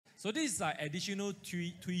So this is like additional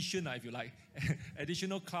tuition, if you like,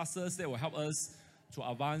 additional classes that will help us to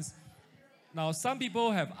advance. Now, some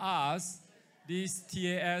people have asked, this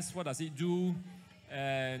TAS, what does it do?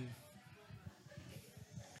 And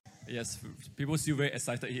yes, people still very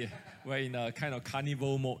excited here. We're in a kind of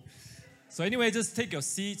carnival mode. So anyway, just take your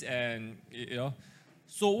seat and,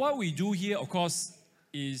 So what we do here, of course,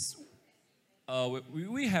 is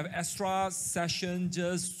we have extra session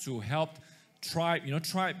just to help tribe,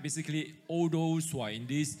 tribe basically all those who are in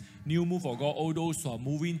this new move of God, all those who are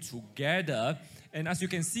moving together. And as you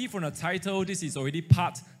can see from the title, this is already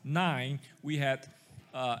part 9. We had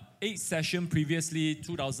 8 sessions previously,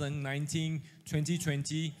 2019,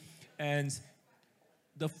 2020. And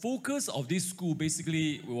the focus of this school,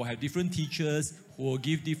 basically, we will have different teachers who will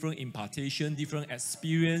give different impartation, different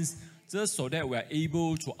experience, just so that we are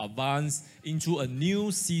able to advance into a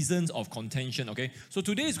new season of contention, okay? So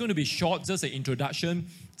today is going to be short, just an introduction,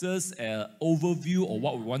 just an overview of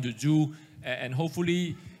what we want to do, and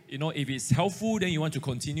hopefully, if it's helpful, then you want to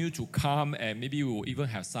continue to come, and maybe we will even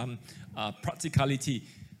have some practicality.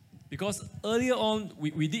 Because earlier on,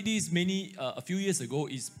 we did this a few years ago,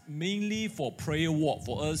 is mainly for prayer walk,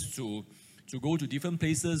 for us to go to different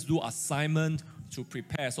places, do assignment, to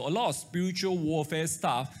prepare. So a lot of spiritual warfare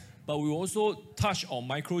stuff. But we also touch on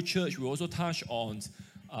microchurch. We also touch on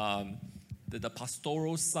the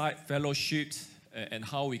pastoral side, fellowship, and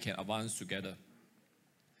how we can advance together.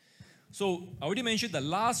 So I already mentioned the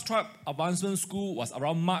last Tribe Advancement School was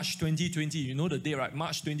around March 2020. You know the date, right?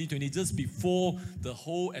 March 2020, just before the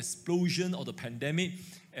whole explosion of the pandemic.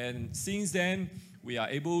 And since then, we are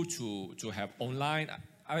able to have online.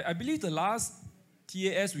 I believe the last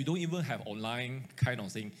TAS, we don't even have online kind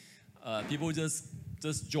of thing. People just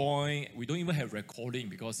join. We don't even have recording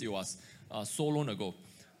because it was so long ago.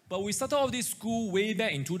 But we started off this school way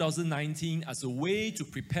back in 2019 as a way to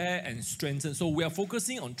prepare and strengthen. So we are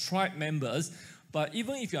focusing on tribe members. But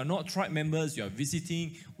even if you are not tribe members, you are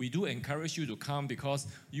visiting, we do encourage you to come because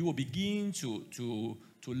you will begin to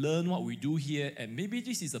learn what we do here. And maybe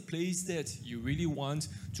this is a place that you really want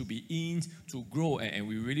to be in, to grow, and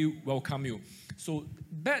we really welcome you. So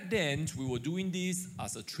back then, we were doing this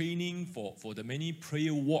as a training for the many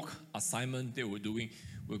prayer walk assignments that we're doing.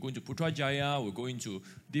 We're going to Putrajaya, we're going to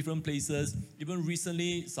different places. Even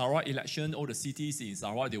recently, Sarawak election, all the cities in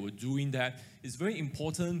Sarawak, they were doing that. It's very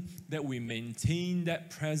important that we maintain that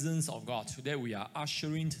presence of God, so that we are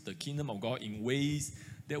ushering the kingdom of God in ways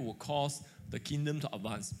that will cause the kingdom to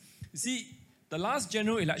advance. You see, the last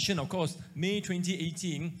general election, of course, May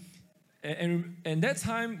 2018, and that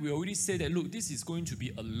time, we already said that, look, this is going to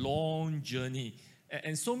be a long journey.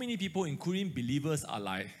 And so many people, including believers,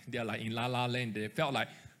 they are like in la la land. They felt like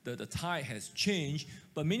the tide has changed.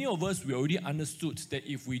 But many of us, we already understood that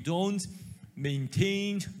if we don't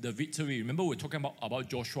maintain the victory, remember we're talking about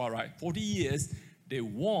Joshua, right? 40 years, they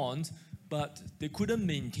won, but they couldn't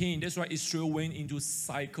maintain. That's why Israel went into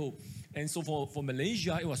cycle. And so for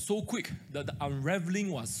Malaysia, it was so quick. The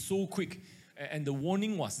unraveling was so quick. And the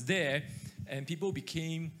warning was there, and people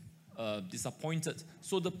became disappointed.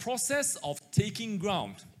 So the process of taking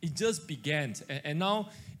ground, it just began. And now,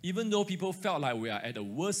 even though people felt like we are at a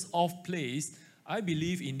worse off place, I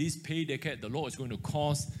believe in this pay decade, the Lord is going to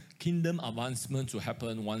cause kingdom advancement to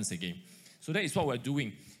happen once again. So that is what we're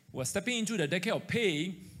doing. We're stepping into the decade of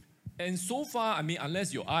pay. And so far,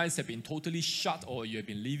 unless your eyes have been totally shut, or you have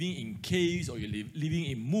been living in caves, or you're living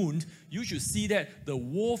in moon, you should see that the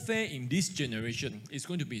warfare in this generation is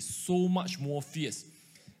going to be so much more fierce.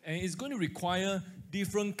 And it's going to require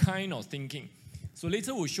different kind of thinking. So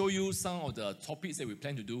later we'll show you some of the topics that we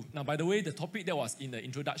plan to do. Now, by the way, the topic that was in the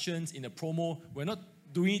introductions, in the promo, we're not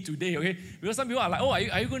doing it today, okay? Because some people are like, oh,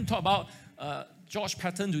 are you going to talk about George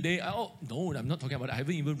Patton today? Oh, no, I'm not talking about it. I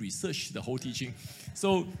haven't even researched the whole teaching.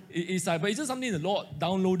 So it's like, but it's just something the Lord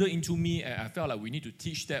downloaded into me, and I felt like we need to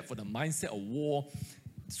teach that for the mindset of war.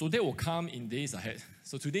 So that will come in days ahead.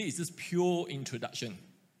 So today is just pure introduction.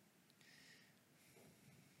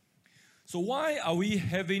 So why are we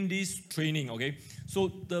having this training, okay? So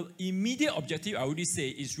the immediate objective, I already say,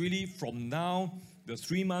 is really from now, the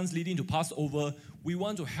 3 months leading to Passover, we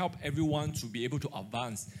want to help everyone to be able to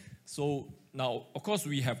advance. So now, of course,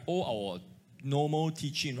 we have all our normal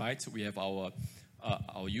teaching, right? We have our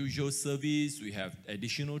usual service, we have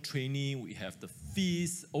additional training, we have the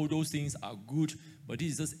feast. All those things are good, but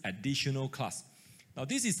this is just additional class. Now,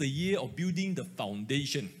 this is the year of building the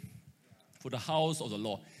foundation for the house of the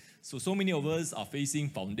Lord. So many of us are facing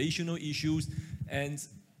foundational issues, and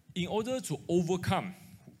in order to overcome,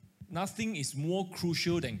 nothing is more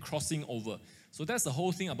crucial than crossing over. So that's the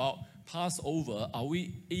whole thing about Passover. Are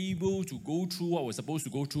we able to go through what we're supposed to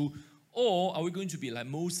go through? Or are we going to be like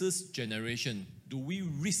Moses' generation? Do we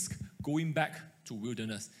risk going back to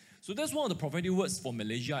wilderness? So that's one of the prophetic words for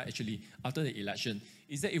Malaysia actually after the election,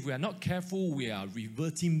 is that if we are not careful, we are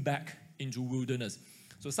reverting back into wilderness.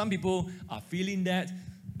 So some people are feeling that,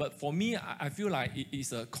 but for me, I feel like it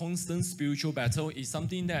is a constant spiritual battle. It's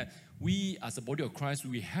something that we as a body of Christ,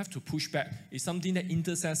 we have to push back. It's something that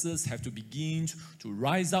intercessors have to begin to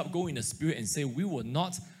rise up, go in the spirit and say, we will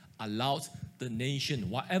not allow the nation,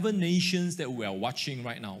 whatever nations that we are watching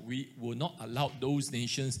right now, we will not allow those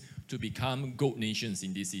nations to become goat nations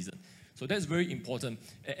in this season. So that's very important.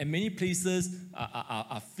 And many places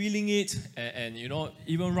are feeling it. And you know,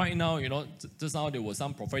 even right now, you know, just now there were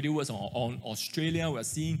some prophetic words on Australia. We're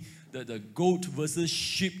seeing the goat versus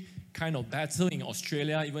sheep kind of battle in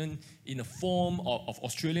Australia, even in the form of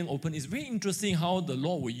Australian Open. It's very interesting how the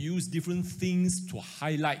Lord will use different things to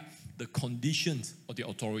highlight the conditions of the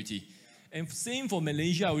authority. And same for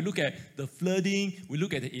Malaysia. We look at the flooding, we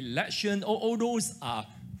look at the election. All those are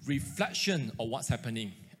reflection of what's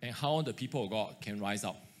happening and how the people of God can rise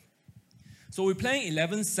up. So we're playing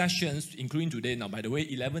 11 sessions, including today. Now, by the way,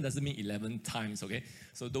 11 doesn't mean 11 times, okay?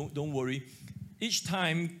 So don't worry. Each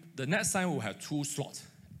time, the next time we'll have 2 slots.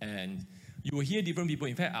 And you will hear different people.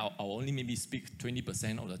 In fact, I'll only maybe speak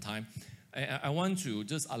 20% of the time. I want to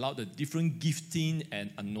just allow the different gifting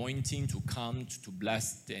and anointing to come to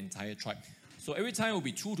bless the entire tribe. So every time will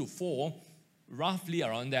be 2 to 4, roughly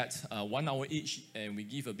around that, 1 hour each, and we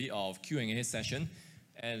give a bit of Q&A session.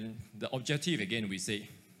 And the objective, again, we say,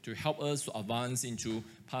 to help us to advance into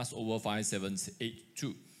Passover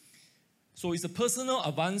 5782. So it's a personal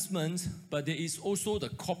advancement, but there is also the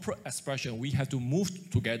corporate expression. We have to move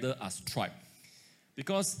together as tribe.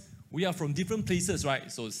 Because we are from different places, right?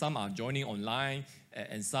 So some are joining online,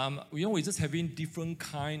 and some, you know, we're just having different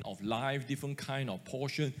kind of life, different kind of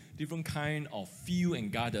portion, different kind of field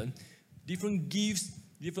and garden, different gifts,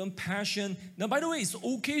 different passion. Now, by the way, it's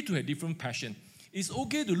okay to have different passion. It's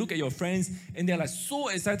okay to look at your friends and they're like so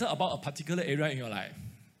excited about a particular area and you're like,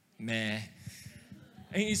 meh.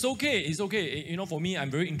 And it's okay, it's okay. You know, for me,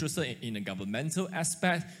 I'm very interested in the governmental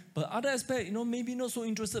aspect, but other aspect, you know, maybe not so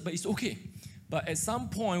interested, but it's okay. But at some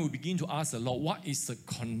point, we begin to ask the Lord, what is the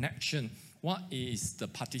connection? What is the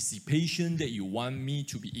participation that you want me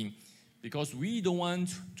to be in? Because we don't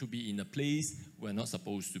want to be in a place we're not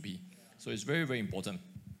supposed to be. So it's very, very important.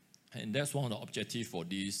 And that's one of the objectives for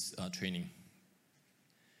this training.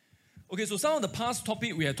 Okay, so some of the past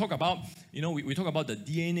topic we had talked about, you know, we talk about the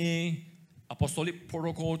DNA, apostolic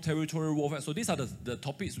protocol, territorial warfare. So these are the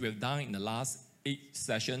topics we have done in the last 8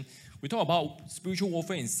 sessions. We talk about spiritual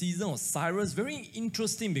warfare in season of Cyrus. Very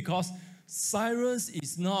interesting because Cyrus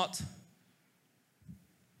is not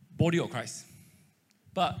body of Christ.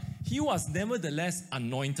 But he was nevertheless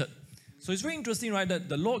anointed. So it's very interesting, right, that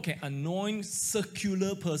the Lord can anoint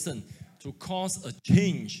secular person to cause a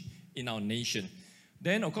change in our nation.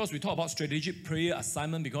 Then, of course, we talk about strategic prayer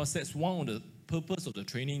assignment because that's one of the purpose of the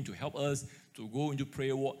training to help us to go into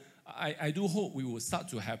prayer walk. I do hope we will start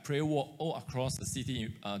to have prayer walk all across the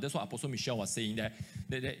city. That's what Apostle Michelle was saying,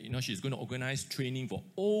 that you know, she's going to organize training for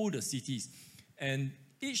all the cities. And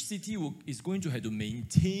each city is going to have to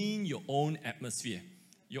maintain your own atmosphere,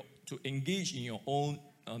 to engage in your own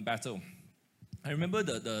battle. I remember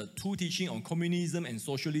the 2 teaching on communism and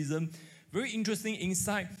socialism. Very interesting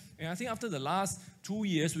insight. And I think after the last 2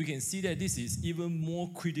 years, we can see that this is even more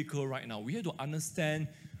critical right now. We have to understand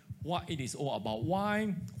what it is all about.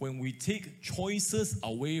 Why, when we take choices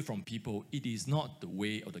away from people, it is not the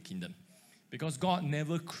way of the kingdom. Because God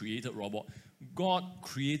never created robot. God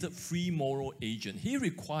created free moral agent. He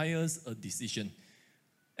requires a decision.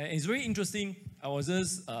 And it's very interesting. I was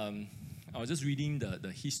just reading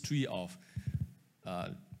the history of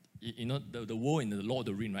you know, the world in the Lord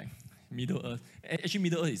of the Rings, right? Middle Earth. Actually,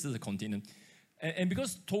 Middle Earth is just a continent. And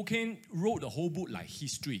because Tolkien wrote the whole book like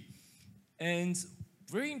history. And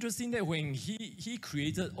very interesting that when he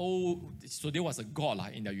created so there was a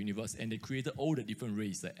god in the universe, and they created all the different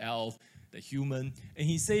races, the elf, the human. And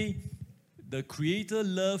he said, the creator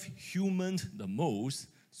loved humans the most,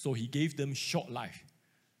 so he gave them short life.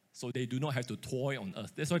 So they do not have to toil on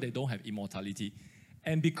earth. That's why they don't have immortality.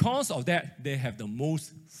 And because of that, they have the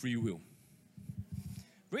most free will.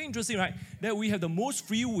 Very interesting, right? That we have the most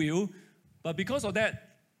free will, but because of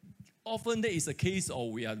that, often there is a case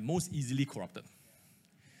of we are most easily corrupted.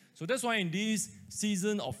 So that's why in this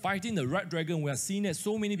season of fighting the red dragon, we are seeing that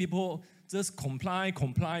so many people just comply.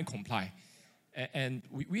 And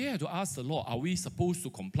we have to ask the Lord, are we supposed to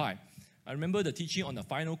comply? I remember the teaching on the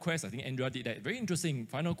Final Quest. I think Andrea did that. Very interesting.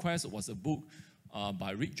 Final Quest was a book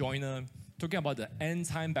by Rick Joyner talking about the end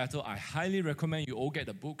time battle. I highly recommend you all get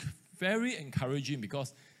the book. Very encouraging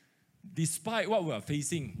because despite what we are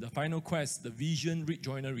facing, the Final Quest, the vision Rick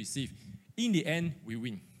Joyner received, in the end, we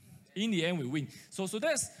win. In the end, we win. So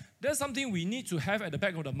that's something we need to have at the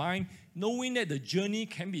back of the mind, knowing that the journey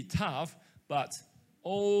can be tough, but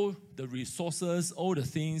all the resources, all the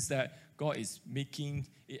things that God is making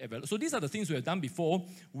it available. So these are the things we have done before.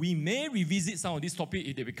 We may revisit some of these topics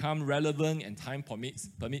if they become relevant and time permits.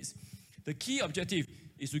 The key objective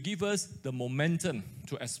is to give us the momentum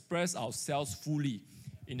to express ourselves fully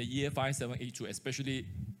in the year 5782, especially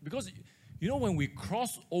because, when we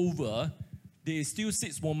cross over, there is still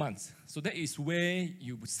 6 more months. So that is where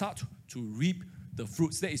you start to reap the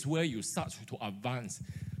fruits. That is where you start to advance.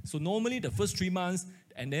 So normally the first 3 months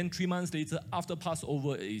and then 3 months later after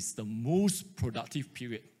Passover is the most productive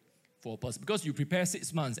period for a person because you prepare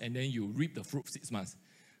 6 months and then you reap the fruit 6 months.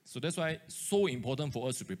 So that's why it's so important for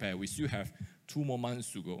us to prepare. We still have 2 more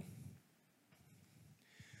months to go.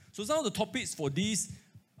 So some of the topics for this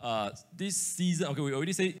season, okay, we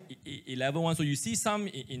already said 11 so you see some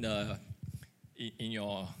in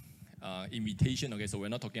your invitation, okay, so we're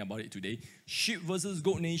not talking about it today. Sheep versus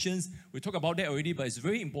goat nations, we talked about that already, but it's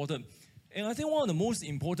very important. And I think one of the most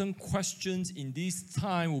important questions in this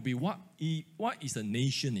time will be what is a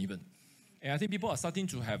nation even? And I think people are starting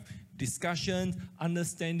to have discussion,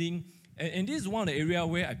 understanding, and this is one of the areas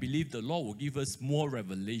where I believe the Lord will give us more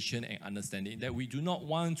revelation and understanding, that we do not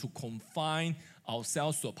want to confine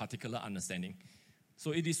ourselves to a particular understanding.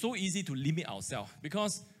 So it is so easy to limit ourselves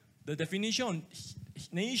because the definition of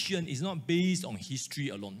nation is not based on history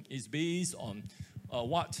alone. It's based on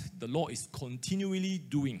what the Lord is continually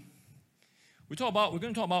doing. We're going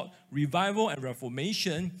to talk about revival and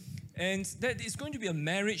reformation, and that is going to be a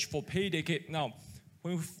marriage for Pay-Decade. Now,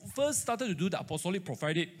 when we first started to do the apostolic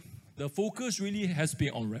prophetic, the focus really has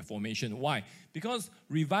been on reformation. Why? Because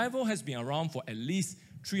revival has been around for at least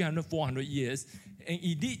 300, 400 years, and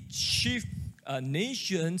it did shift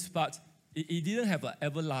nations, but it didn't have an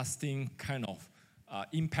everlasting kind of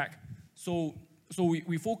impact. So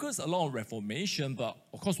we focus a lot on reformation, but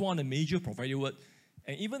of course one of the major prophetic words,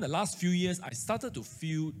 and even the last few years, I started to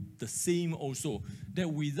feel the same also, that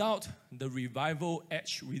without the revival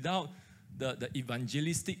edge, without the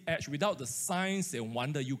evangelistic edge, without the signs and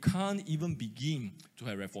wonder, you can't even begin to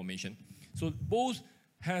have reformation. So both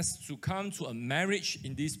has to come to a marriage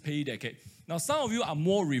in this Pay-Decade. Now, some of you are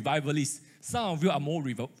more revivalists. Some of you are more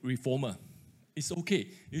reformer. It's okay.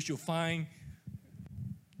 You should find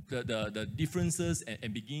the differences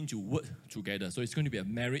and begin to work together. So it's going to be a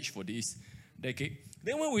marriage for this decade.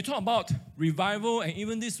 Then when we talk about revival, and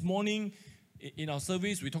even this morning in our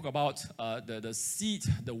service, we talk about the seed,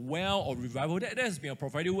 the well of revival. That has been a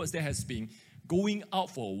prophetic word that has been going out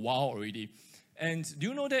for a while already. And do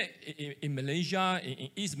you know that in Malaysia, in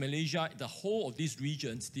East Malaysia, the whole of these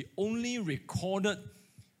regions, the only recorded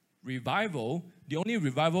revival, the only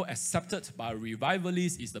revival accepted by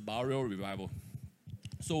revivalists is the Burial Revival.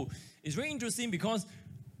 So it's very interesting because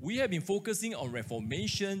we have been focusing on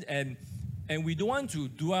reformation and we don't want to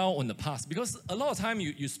dwell on the past, because a lot of time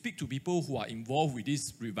you speak to people who are involved with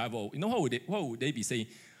this revival. You know what would they be saying?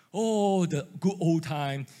 Oh, the good old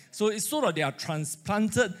time. So it's sort of they are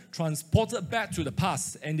transported back to the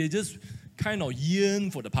past, and they just kind of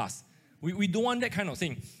yearn for the past. We don't want that kind of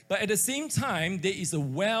thing. But at the same time, there is a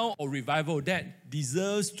well of revival that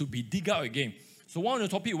deserves to be dug out again. So one of the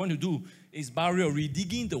topics we want to do is burial,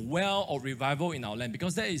 redigging the well of revival in our land,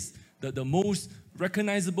 because that is the most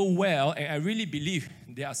recognizable well, and I really believe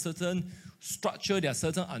there are certain structure, there are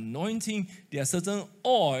certain anointing, there are certain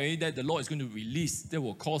oil that the Lord is going to release that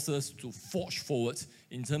will cause us to forge forward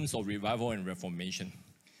in terms of revival and reformation.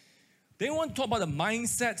 Then we want to talk about the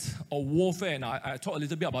mindset of warfare, and I talked a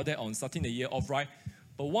little bit about that on starting the year off, right?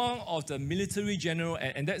 But one of the military general,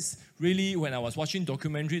 and that's really when I was watching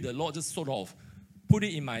documentary, the Lord just sort of put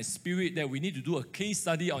it in my spirit that we need to do a case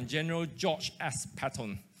study on General George S.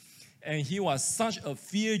 Patton. And he was such a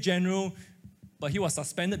fierce general, but he was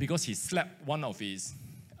suspended because he slapped one of his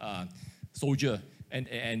soldiers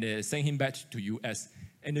and sent him back to US.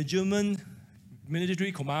 And the German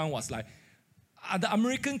military command was like, are the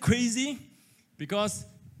Americans crazy? Because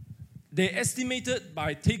they estimated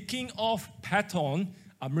by taking off Patton,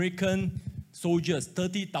 American soldiers,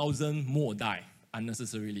 30,000 more died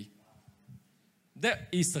unnecessarily. That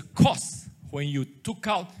is the cost when you took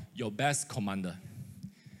out your best commander.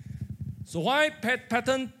 So why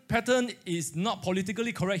Patton is not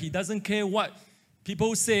politically correct? He doesn't care what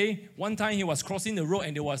people say. One time he was crossing the road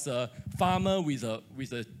and there was a farmer with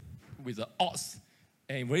with the ox,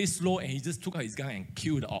 and very slow, and he just took out his gun and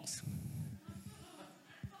killed the ox.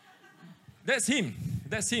 That's him.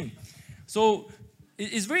 That's him. So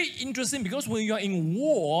it's very interesting because when you are in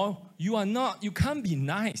war, you can't be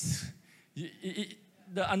nice.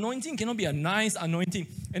 The anointing cannot be a nice anointing.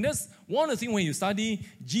 And that's one of the things when you study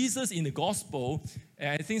Jesus in the gospel,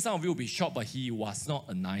 and I think some of you will be shocked, but he was not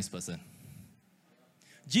a nice person.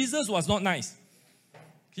 Jesus was not nice.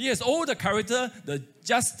 He has all the character, the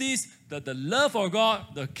justice, the love for God,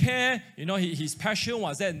 the care. His passion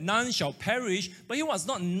was that none shall perish, but he was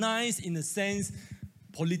not nice in the sense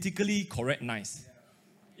politically correct nice.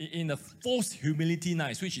 In the false humility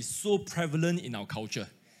nice, which is so prevalent in our culture.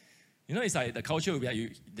 It's like the culture will be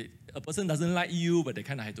like a person doesn't like you, but they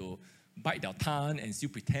kind of have to bite their tongue and still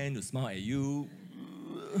pretend to smile at you.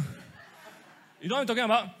 You know what I'm talking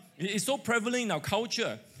about? It's so prevalent in our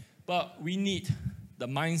culture, but we need the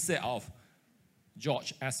mindset of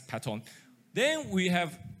George S. Patton. Then we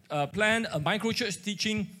have planned a microchurch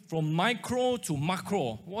teaching from micro to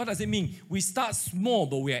macro. What does it mean? We start small,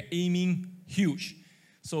 but we are aiming huge.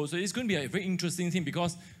 So it's going to be a very interesting thing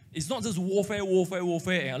because it's not just warfare,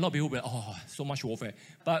 and a lot of people will be like, oh, so much warfare.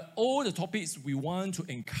 But all the topics we want to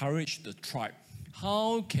encourage the tribe.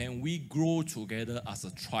 How can we grow together as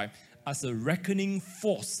a tribe, as a reckoning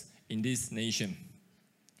force in this nation?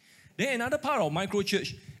 Then another part of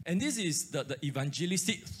microchurch, and this is the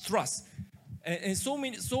evangelistic thrust. And so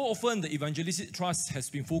often the evangelistic thrust has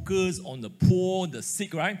been focused on the poor, the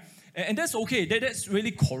sick, right? And that's okay, that's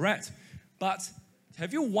really correct. But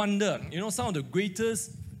have you wondered, some of the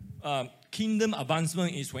greatest kingdom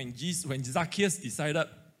advancement is when Zacchaeus decided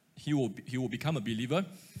he will become a believer,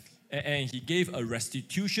 and he gave a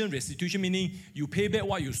restitution. Restitution meaning you pay back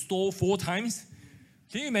what you stole 4 times.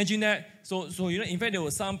 Can you imagine that? So in fact, there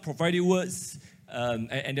were some prophetic words,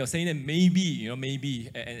 and they were saying that maybe,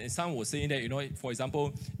 and some were saying that, for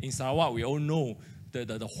example, in Sarawak, we all know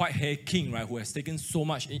the white-haired king, right, who has taken so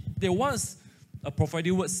much. There was a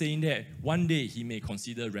prophetic word saying that one day he may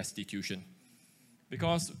consider restitution,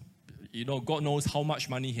 because God knows how much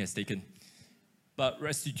money he has taken. But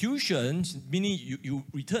restitution meaning you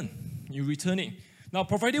return it. Now,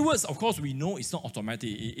 prophetic words, of course, we know it's not automatic.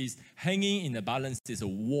 It is hanging in the balance. It's a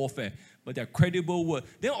warfare, but they're credible words.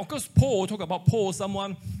 Then, of course, talk about Paul,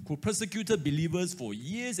 someone who persecuted believers for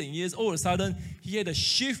years and years. All of a sudden, he had a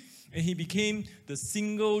shift, and he became the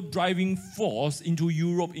single driving force into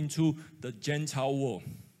Europe, into the Gentile world.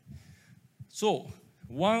 So,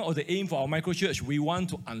 one of the aim for our microchurch, we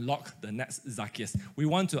want to unlock the next Zacchaeus. We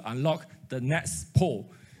want to unlock the next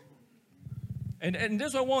Paul. And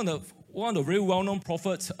that's why one of the very well-known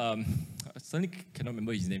prophets, I suddenly cannot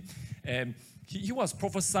remember his name, he was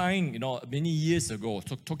prophesying, many years ago,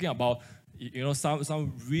 talking about,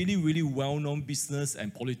 some really, really well-known business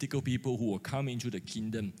and political people who will come into the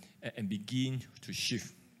kingdom and begin to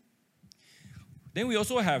shift. Then we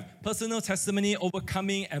also have personal testimony,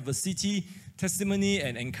 overcoming adversity, testimony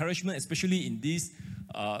and encouragement, especially in this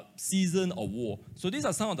season of war. So these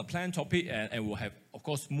are some of the planned topics, and we'll have, of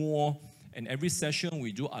course, more. And every session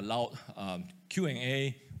we do allow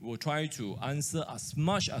Q&A. We'll try to answer as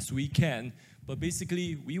much as we can. But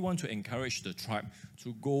basically, we want to encourage the tribe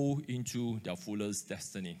to go into their fullest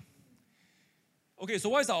destiny. Okay, so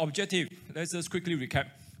what is our objective? Let's just quickly recap.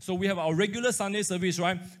 So we have our regular Sunday service,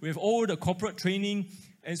 right? We have all the corporate training.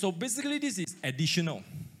 And so basically, this is additional.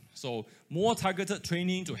 So more targeted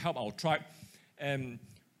training to help our tribe. And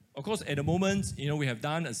of course, at the moment, we have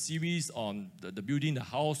done a series on the building the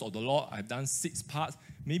house of the Lord. I've done 6 parts.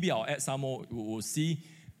 Maybe I'll add some more, we'll see.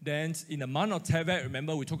 Then in the month of Tevet,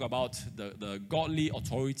 remember we talked about the godly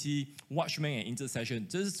authority, watchmen and intercession.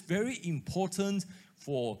 This is very important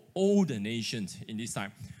for all the nations in this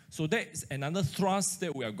time. So that's another thrust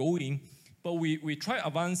that we are going. But we try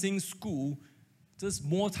advancing school, just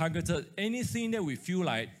more targeted. Anything that we feel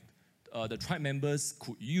like the tribe members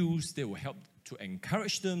could use, they will help to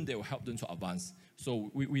encourage them, they will help them to advance. So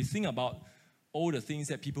we think about all the things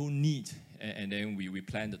that people need, and then we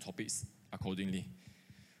plan the topics accordingly.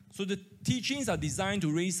 So the teachings are designed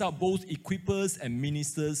to raise up both equippers and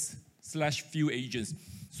ministers / field agents.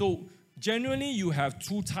 So generally you have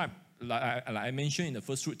 2 types, like I mentioned in the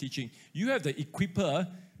first fruit teaching. You have the equipper,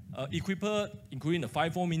 including the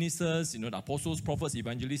 5-4 ministers, the apostles, prophets,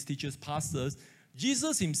 evangelists, teachers, pastors.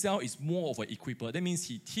 Jesus himself is more of an equipper. That means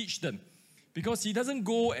he teaches them. Because he doesn't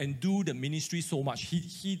go and do the ministry so much.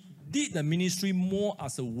 He did the ministry more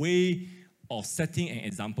as a way of setting an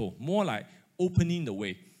example, more like opening the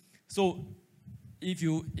way. So if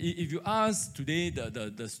you ask today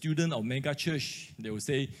the student of mega church, they will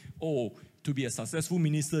say, oh, to be a successful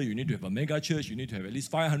minister, you need to have a mega church, you need to have at least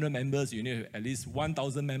 500 members, you need to have at least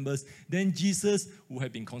 1,000 members, then Jesus would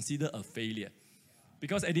have been considered a failure.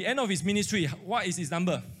 Because at the end of his ministry, what is his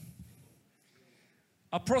number?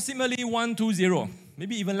 Approximately 120,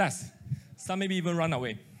 maybe even less. Some maybe even run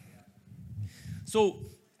away. So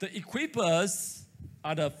the equippers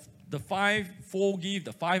are the 5 gift,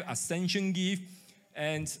 the 5 ascension gift,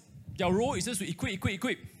 and their role is just to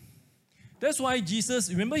equip. That's why Jesus,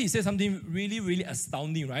 remember he said something really, really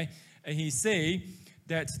astounding, right? And he said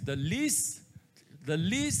that the least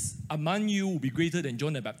among you will be greater than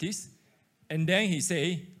John the Baptist. And then he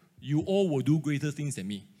said, you all will do greater things than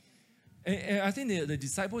me. And I think the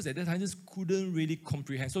disciples at that time just couldn't really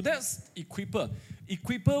comprehend. So that's equipper.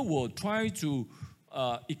 Equipper will try to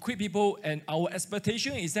equip people, and our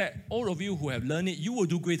expectation is that all of you who have learned it, you will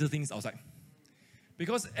do greater things outside.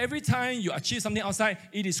 Because every time you achieve something outside,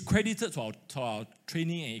 it is credited to our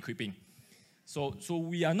training and equipping. So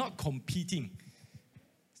we are not competing.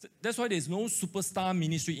 That's why there's no superstar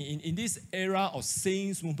ministry. In this era of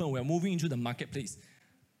saints movement, we are moving into the marketplace.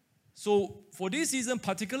 So for this season,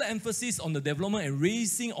 particular emphasis on the development and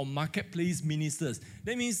raising of marketplace ministers.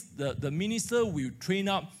 That means the minister will train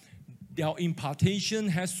up, their impartation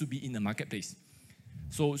has to be in the marketplace.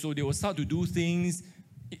 So they will start to do things.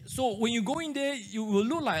 So when you go in there, you will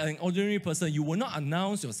look like an ordinary person. You will not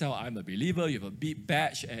announce yourself, I'm a believer, you have a big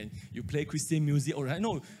badge, and you play Christian music. All right.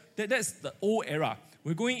 No, that's the old era.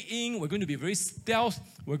 We're going in, we're going to be very stealth,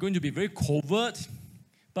 we're going to be very covert,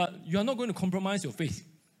 but you are not going to compromise your faith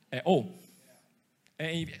at all.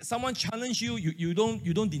 And if someone challenges you, you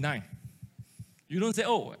don't deny. You don't say,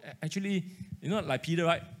 oh, actually, like Peter,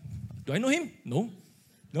 right? Do I know him?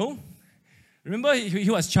 No. Remember, he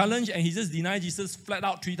was challenged and he just denied Jesus flat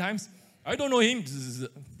out 3 times. I don't know him.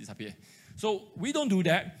 Disappear. So we don't do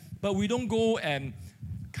that, but we don't go and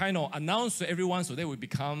kind of announce to everyone so that we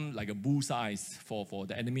become like a bullseye for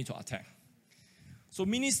the enemy to attack. So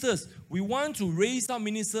ministers, we want to raise up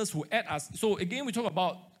ministers who add us. So again, we talk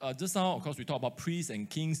about, just now, of course, we talk about priests and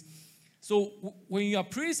kings. So when you are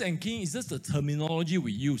priest and king, it's just the terminology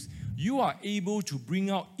we use. You are able to bring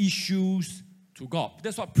out issues to God.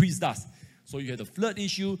 That's what priest does. So you have the flood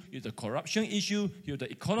issue, you have the corruption issue, you have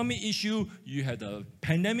the economy issue, you have the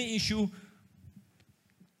pandemic issue.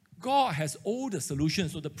 God has all the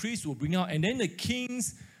solutions, so the priest will bring out. And then the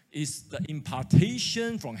kings is the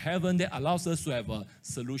impartation from heaven that allows us to have a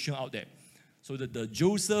solution out there. So the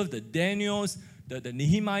Joseph, the Daniels, the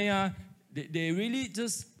Nehemiah, they really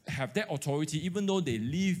just have that authority, even though they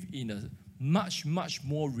live in a much, much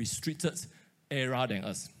more restricted era than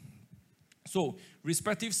us. So,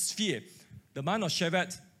 respective sphere, the month of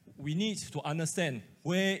Shevat, we need to understand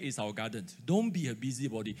where is our garden. Don't be a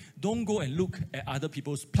busybody. Don't go and look at other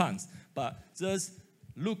people's plants, but just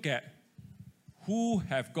look at who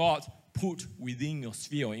have God put within your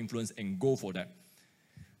sphere of influence and go for that.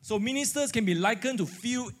 So ministers can be likened to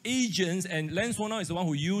field agents, and Lance Warner is the one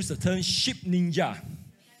who used the term ship ninja.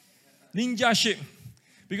 Ninja ship.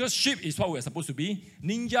 Because ship is what we're supposed to be.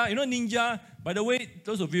 Ninja, ninja, by the way,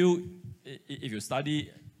 those of you, if you study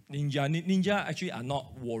ninja actually are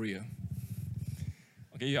not warrior.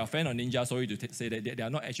 Okay, you are a fan of ninja, sorry to say that they are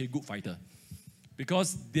not actually good fighter.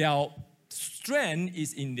 Because their strength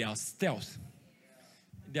is in their stealth.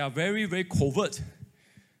 They are very, very covert.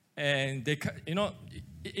 And they,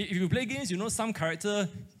 if you play games, some character,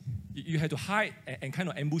 you have to hide and kind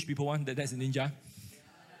of ambush people. That's a ninja.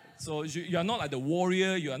 So you are not like the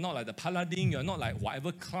warrior, you are not like the paladin, you are not like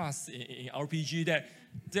whatever class in RPG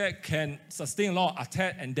that can sustain a lot of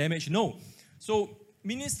attack and damage. No. So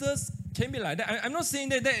ministers can be like that. I'm not saying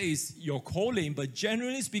that is your calling, but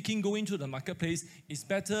generally speaking, going to the marketplace, it's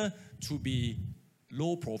better to be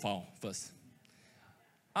low profile first.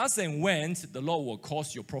 As and when the Lord will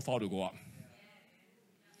cause your profile to go up.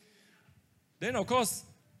 Then, of course,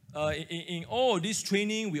 in all this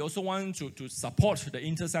training, we also want to support the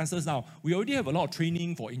intercessors. Now, we already have a lot of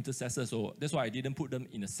training for intercessors, so that's why I didn't put them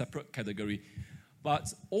in a separate category.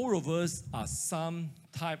 But all of us are some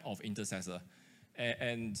type of intercessor.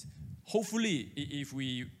 And hopefully, if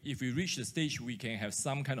we reach the stage, we can have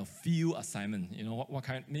some kind of field assignment. What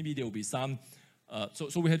kind? Maybe there will be some.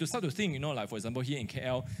 So we have to start to think, like for example, here in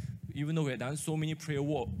KL, even though we have done so many prayer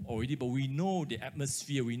work already, but we know the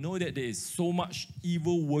atmosphere. We know that there is so much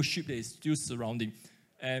evil worship that is still surrounding.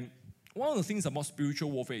 And one of the things about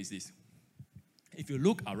spiritual warfare is this. If you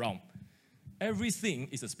look around, everything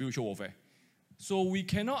is a spiritual warfare. So we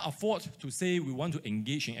cannot afford to say we want to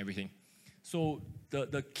engage in everything. So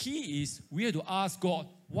the key is we have to ask God,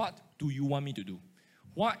 what do you want me to do?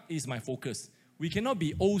 What is my focus? We cannot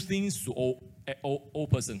be all things to all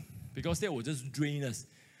person. because that will just drain us.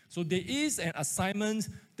 So there is an assignment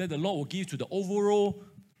that the Lord will give to the overall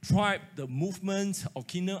tribe, the movement of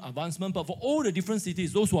kingdom advancement. But for all the different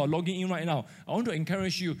cities, those who are logging in right now, I want to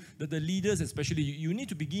encourage you that the leaders especially, you need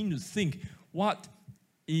to begin to think, what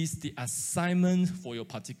is the assignment for your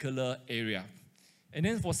particular area? And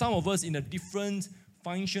then for some of us in a different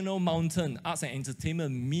functional mountain, arts and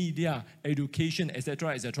entertainment, media, education,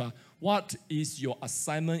 etc., etc., what is your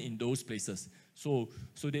assignment in those places? So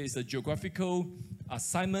there is a geographical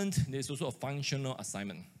assignment, there's also a functional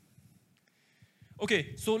assignment.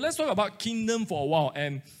 Okay, so let's talk about kingdom for a while.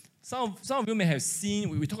 And some of you may have seen,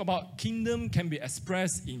 we talk about kingdom can be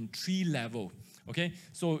expressed in 3 levels. Okay,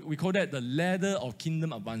 so we call that the ladder of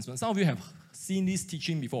kingdom advancement. Some of you have seen this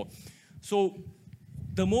teaching before. So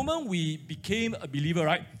the moment we became a believer,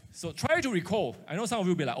 right? So try to recall. I know some of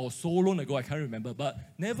you will be like, oh, so long ago, I can't remember. But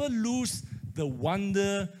never lose the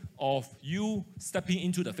wonder of you stepping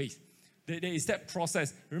into the faith. There is that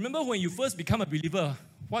process. Remember when you first become a believer,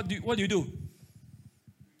 what do you do?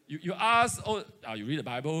 You ask, you read the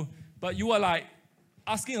Bible, but you are like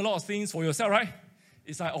asking a lot of things for yourself, right?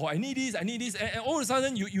 It's like, I need this, and all of a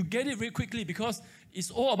sudden you get it very quickly because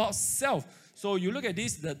it's all about self. So you look at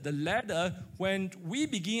this, the ladder, when we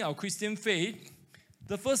begin our Christian faith,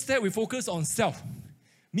 the first step we focus on self.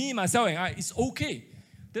 Me, myself, and I, it's okay.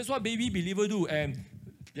 That's what baby believers do. And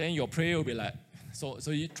then your prayer will be like, so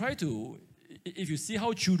you try to, if you see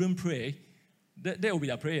how children pray, that will be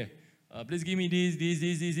their prayer. Please give me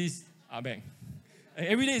this. Amen. And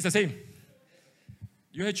every day is the same.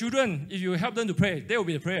 You have children, if you help them to pray, that will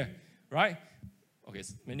be the prayer, right? Okay,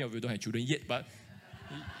 many of you don't have children yet, but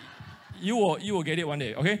you will get it one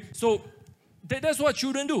day, okay? So that's what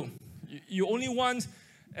children do. You only want,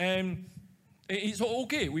 and it's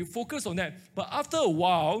okay, we focus on that. But after a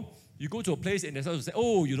while, you go to a place and they start to say,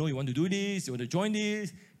 you want to do this, you want to join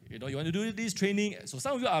this, you want to do this training. So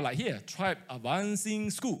some of you are like here, Tribe Advancing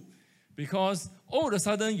School. Because all of a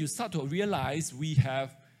sudden, you start to realize we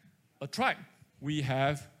have a tribe. We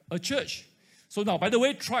have a church. So now, by the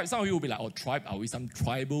way, tribe, some of you will be like, tribe, are we some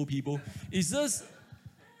tribal people? It's just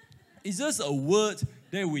a word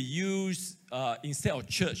that we use instead of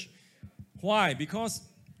church. Why? Because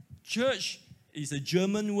church is a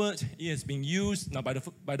German word. It has been used. Now,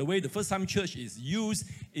 by the way, the first time church is used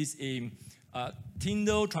is in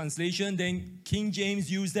Tyndale translation. Then King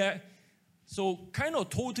James used that. So kind of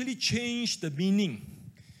totally changed the meaning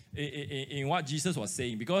in what Jesus was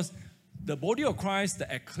saying. Because the body of Christ,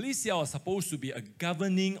 the ecclesia, was supposed to be a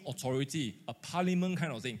governing authority, a parliament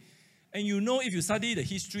kind of thing. And if you study the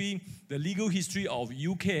history, the legal history of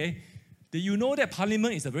UK, you know that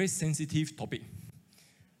parliament is a very sensitive topic.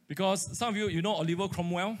 Because some of you know Oliver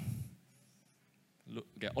Cromwell?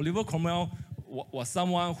 Oliver Cromwell was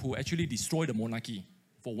someone who actually destroyed the monarchy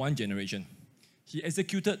for one generation. He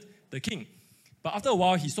executed the king. But after a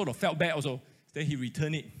while, he sort of felt bad also. Then he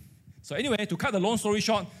returned it. So anyway, to cut the long story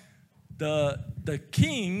short, the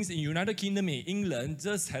kings in United Kingdom in England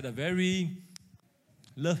just had a very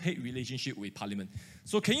love-hate relationship with Parliament.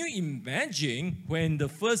 So can you imagine when the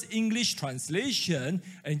first English translation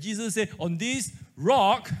and Jesus said, on this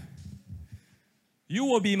rock, you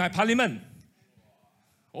will be my Parliament.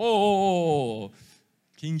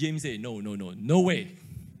 King James said, no way.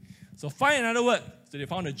 So find another word. So they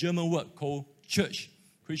found a German word called church,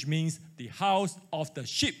 which means the house of the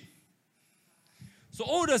sheep. So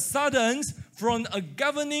all of a sudden, from a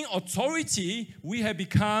governing authority, we have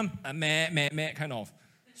become a kind of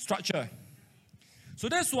structure. So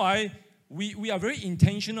that's why we are very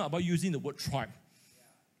intentional about using the word tribe.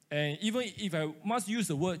 And even if I must use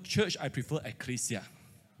the word church, I prefer ecclesia.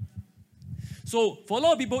 So for a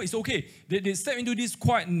lot of people, it's okay. They step into this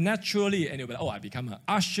quite naturally, and they'll be like, I become an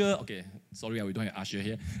usher. Okay, sorry, we don't have usher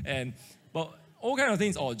here. But all kind of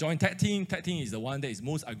things, join tag team. Tag team is the one that is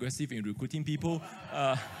most aggressive in recruiting people.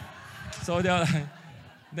 So they're like,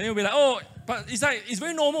 then you'll be like, but it's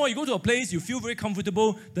very normal. You go to a place, you feel very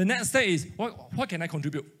comfortable. The next step is, what can I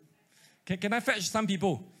contribute? Can I fetch some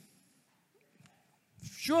people?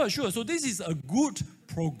 Sure. So this is a good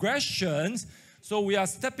progression. So we are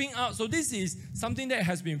stepping out. So this is something that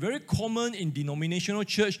has been very common in denominational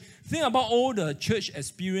church. Think about all the church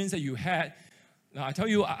experience that you had. Now, I tell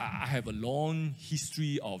you, I have a long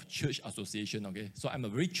history of church association, okay? So I'm a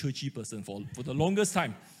very churchy person for the longest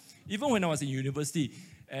time. Even when I was in university.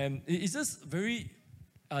 And it's just very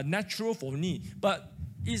natural for me. But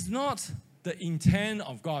it's not the intent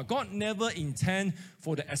of God. God never intends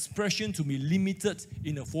for the expression to be limited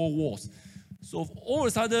in the 4 walls. So all of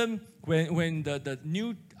a sudden, when the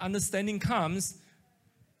new understanding comes,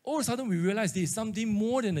 all of a sudden we realize there is something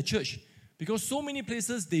more than the church. Because so many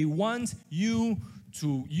places, they want you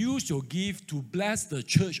to use your gift to bless the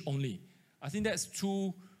church only. I think that's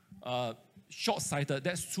too short-sighted.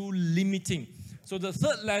 That's too limiting. So the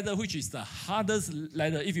third ladder, which is the hardest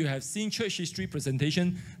ladder, if you have seen church history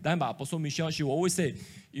presentation done by Apostle Michelle, she will always say,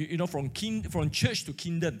 from church to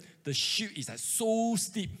kingdom, the shift is like so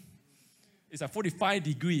steep. It's like 45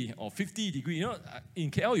 degree or 50 degree. In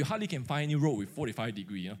KL, you hardly can find any road with 45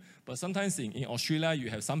 degree. But sometimes in Australia, you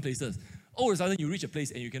have some places, all of a sudden you reach a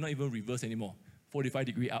place and you cannot even reverse anymore. 45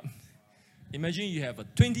 degree up. Imagine you have a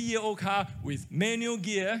 20-year-old car with manual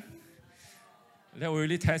gear. That will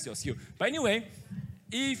really test your skill. But anyway,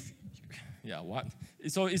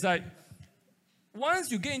 So it's like,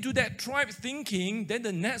 once you get into that tribe thinking, then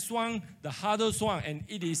the next one, the hardest one, and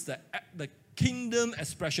it is the kingdom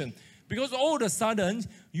expression. Because all of a sudden,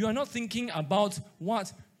 you are not thinking about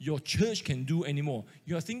what your church can do anymore.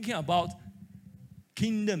 You are thinking about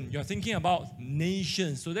kingdom. You are thinking about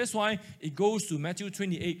nations. So that's why it goes to Matthew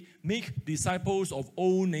 28, make disciples of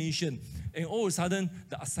all nations. And all of a sudden,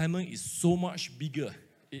 the assignment is so much bigger.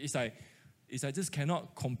 It's like just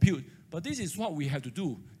cannot compute. But this is what we have to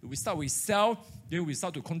do. We start with self, then we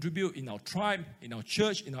start to contribute in our tribe, in our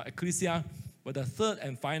church, in our ecclesia. But the third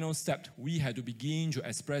and final step, we have to begin to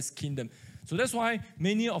express kingdom. So that's why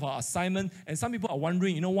many of our assignment, and some people are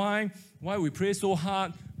wondering, why we pray so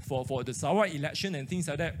hard for the Sarawak election and things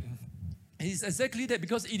like that. It's exactly that,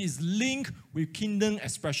 because it is linked with kingdom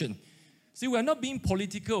expression. See, we are not being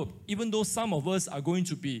political, even though some of us are going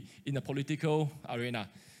to be in the political arena.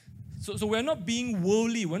 So we are not being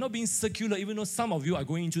worldly, we're not being secular, even though some of you are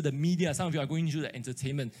going into the media, some of you are going into the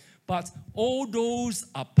entertainment. But all those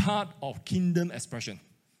are part of kingdom expression.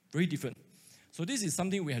 Very different. So this is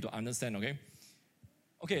something we have to understand, okay?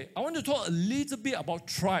 Okay, I want to talk a little bit about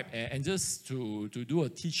tribe, and just to do a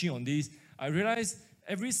teaching on this. I realize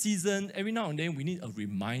every season, every now and then, we need a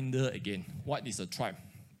reminder again. What is a tribe?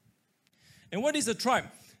 And what is a tribe?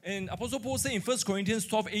 And Apostle Paul said in 1 Corinthians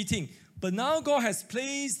 12:18, but now God has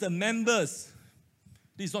placed the members.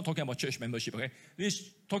 This is not talking about church membership, okay? This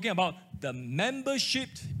is talking about the membership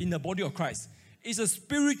in the body of Christ. It's a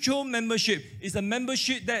spiritual membership. It's a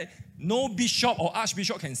membership that no bishop or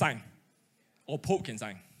archbishop can sign, or pope can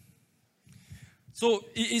sign. So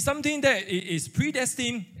it is something that is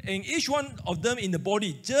predestined, and each one of them in the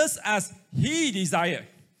body, just as he desired,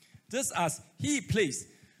 just as he placed.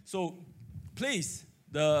 So place,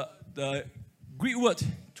 the Greek word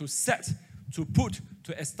to set, to put,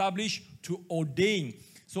 to establish, to ordain.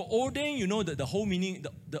 So ordain, that the whole meaning,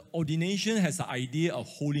 the ordination has the idea of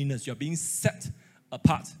holiness. You're being set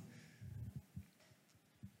apart.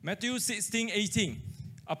 Matthew 16:18.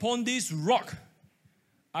 Upon this rock,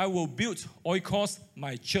 I will build oikos,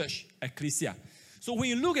 my church, ecclesia. So when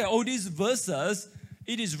you look at all these verses,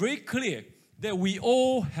 it is very clear that we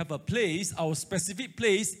all have a place. Our specific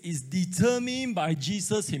place is determined by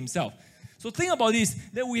Jesus himself. So think about this,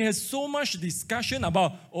 that we have so much discussion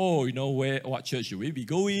about, what church should we be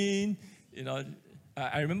going?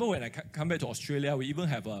 I remember when I come back to Australia, we even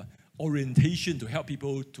have an orientation to help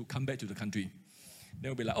people to come back to the country.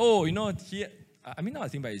 They'll be like, here, now I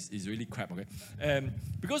think about it's really crap, okay?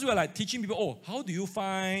 Because we are like teaching people, how do you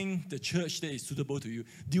find the church that is suitable to you?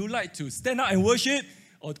 Do you like to stand out and worship?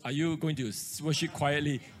 Or are you going to worship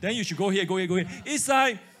quietly? Then you should go here, go here, go here. It's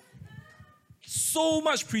like so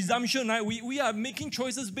much presumption, right? We are making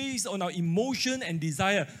choices based on our emotion and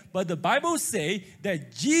desire. But the Bible says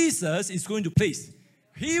that Jesus is going to place.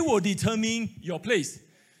 He will determine your place.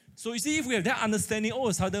 So you see, if we have that understanding, all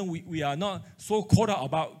of a sudden we are not so caught up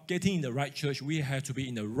about getting in the right church. We have to be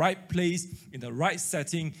in the right place, in the right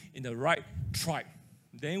setting, in the right tribe.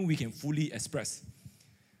 Then we can fully express.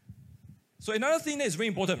 So another thing that is very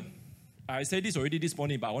important, I said this already this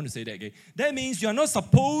morning, but I want to say that again. That means you are not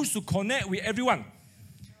supposed to connect with everyone,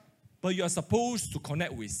 but you are supposed to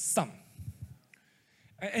connect with some.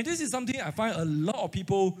 And this is something I find a lot of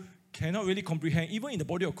people cannot really comprehend, even in the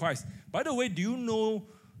body of Christ. By the way, do you know,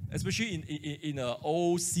 especially in an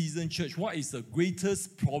old seasoned church, what is the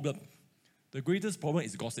greatest problem? The greatest problem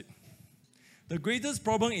is gossip. The greatest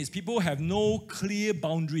problem is people have no clear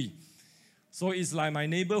boundary. So it's like my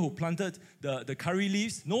neighbor who planted the curry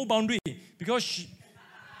leaves, no boundary, because she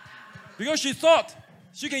thought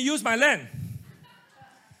she can use my land.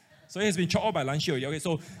 So it has been chopped off by lunch already. Okay,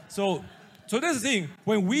 so that's the thing.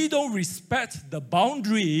 When we don't respect the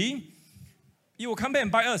boundary, it will come back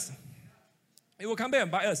and bite us. It will come back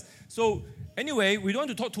and bite us. So anyway, we don't want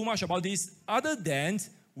to talk too much about this, other than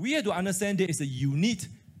we have to understand there is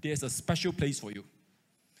a special place for you.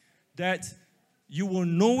 That you will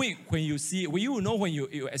know it when you see it. You will know when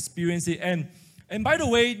you experience it. And And by the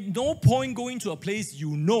way, no point going to a place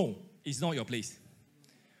you know is not your place.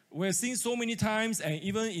 We've seen so many times, and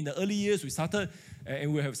even in the early years, we started,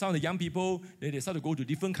 and we have some of the young people, they start to go to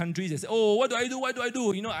different countries. They say, oh, what do I do? What do I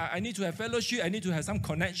do? You know, I need to have fellowship. I need to have some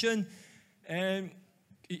connection. And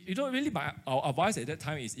you know, really, our advice at that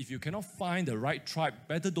time is, if you cannot find the right tribe,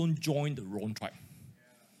 better don't join the wrong tribe.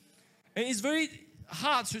 And it's very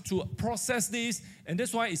hard to process this, and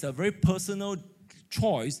that's why it's a very personal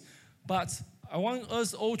choice. But I want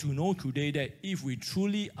us all to know today that if we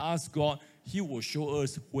truly ask God, He will show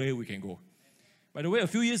us where we can go. By the way, a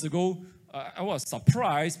few years ago, I was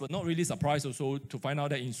surprised, but not really surprised also, to find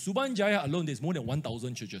out that in Subang Jaya alone, there's more than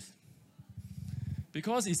 1,000 churches.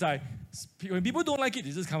 Because it's like, when people don't like it,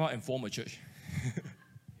 they just come out and form a church.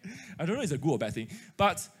 I don't know if it's a good or bad thing,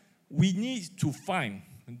 but we need to find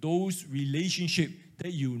those relationships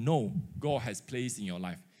that you know God has placed in your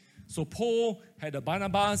life. So Paul had a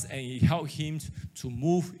Barnabas, and he helped him to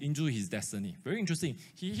move into his destiny. Very interesting.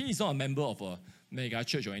 He is not a member of a mega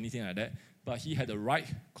church or anything like that, but he had the right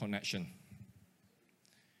connection.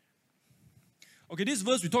 Okay, this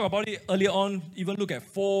verse, we talked about it earlier on, even look at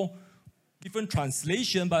 4 different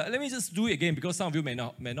translations, but let me just do it again because some of you may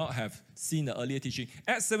not have seen the earlier teaching.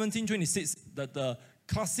 Acts 17:26, the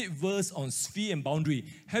classic verse on sphere and boundary,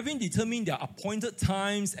 having determined their appointed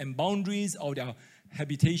times and boundaries of their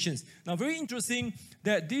habitations. Now, very interesting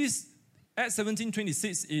that this Acts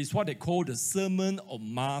 17:26 is what they call the Sermon of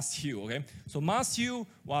Mars Hill. Okay, so Mars Hill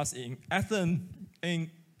was in Athens, and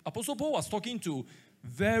Apostle Paul was talking to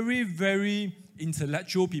very, very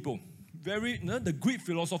intellectual people. The Greek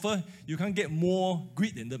philosopher, you can't get more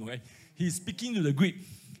Greek than them. Okay, he's speaking to the Greek,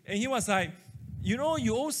 and he was like, you know,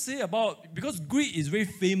 you all say about, because Greek is very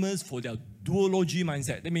famous for their duology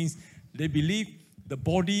mindset. That means they believe the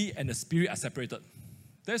body and the spirit are separated.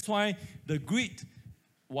 That's why the Greek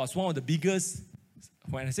was one of the biggest,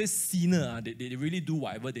 when I say sinner, they really do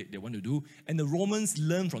whatever they want to do. And the Romans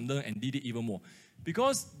learned from them and did it even more.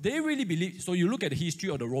 Because they really believe, so you look at the history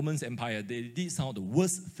of the Roman Empire, they did some of the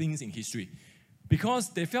worst things in history. Because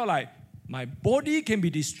they felt like, my body can be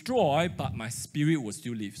destroyed, but my spirit will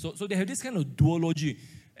still live. So they have this kind of duology.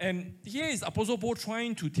 And here is Apostle Paul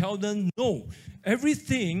trying to tell them, no,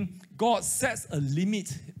 everything, God sets a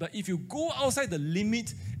limit. But if you go outside the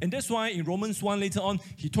limit, and that's why in Romans 1 later on,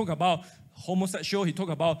 he talked about homosexual, he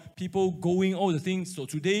talked about people going, all the things. So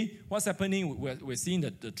today, what's happening, we're seeing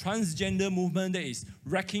that the transgender movement that is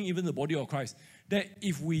wrecking even the body of Christ. That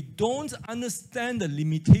if we don't understand the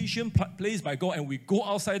limitation placed by God and we go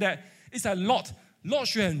outside that, it's a Lot. Lot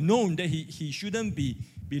should have known that he shouldn't be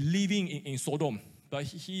living in Sodom. But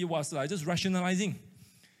he was like just rationalizing.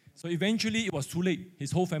 So eventually it was too late.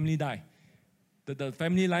 His whole family died. The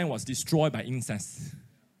family line was destroyed by incest.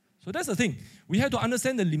 So that's the thing. We have to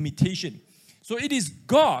understand the limitation. So it is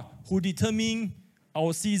God who determines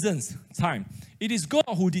our seasons, time. It is God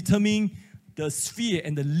who determines the sphere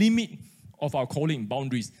and the limit of our calling,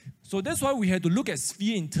 boundaries. So that's why we have to look at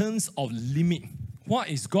sphere in terms of limit. What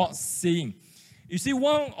is God saying? You see,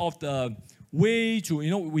 one of the way to,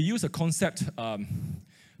 we use a concept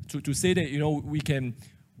to say that,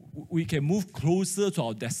 we can move closer to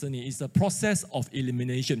our destiny. It's a process of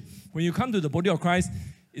elimination. When you come to the body of Christ,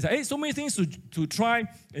 it's like, hey, so many things to try.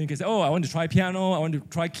 And you can say, oh, I want to try piano, I want to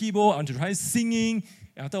try keyboard, I want to try singing.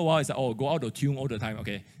 And after a while, it's like, oh, go out of tune all the time.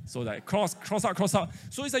 Okay, so like cross out.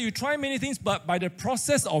 So it's like you try many things, but by the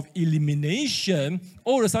process of elimination,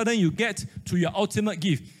 all of a sudden you get to your ultimate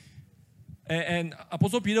gift. And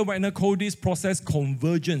Apostle Peter Wagner called this process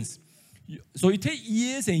convergence. So it takes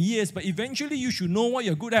years and years, but eventually you should know what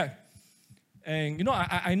you're good at. And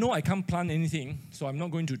I know I can't plant anything, so I'm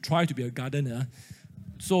not going to try to be a gardener.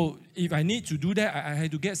 So if I need to do that, I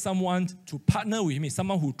have to get someone to partner with me,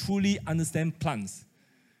 someone who truly understands plants.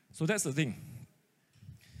 So that's the thing.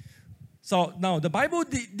 So now the Bible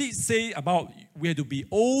did say about we have to be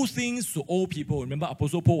all things to all people. Remember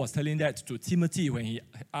Apostle Paul was telling that to Timothy when he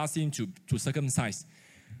asked him to circumcise.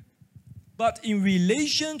 But in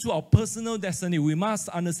relation to our personal destiny, we must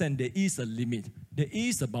understand there is a limit. There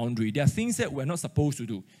is a boundary. There are things that we're not supposed to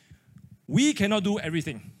do. We cannot do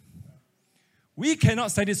everything. We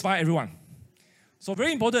cannot satisfy everyone. So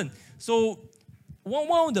very important. So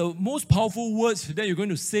one of the most powerful words that you're going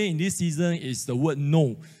to say in this season is the word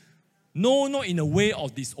no. No, not in a way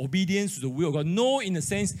of disobedience to the will of God. No, in the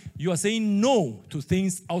sense you are saying no to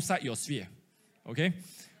things outside your sphere. Okay?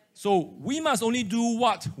 So we must only do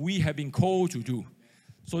what we have been called to do.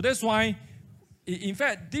 So that's why, in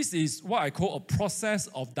fact, this is what I call a process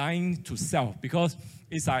of dying to self, because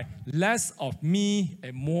it's like less of me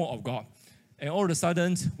and more of God. And all of a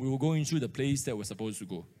sudden, we will go into the place that we're supposed to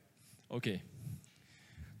go. Okay.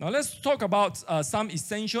 Now let's talk about some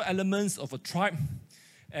essential elements of a tribe.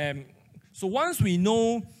 So once we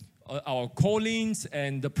know our callings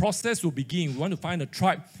and the process will begin, we want to find a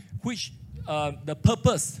tribe which the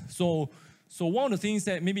purpose. So one of the things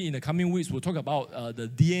that maybe in the coming weeks we'll talk about the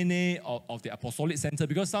DNA of the Apostolic Center,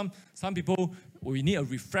 because some people, we need a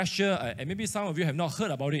refresher, and maybe some of you have not heard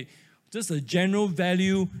about it. Just a general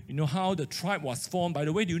value, how the tribe was formed. By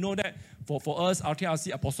the way, do you know that for us,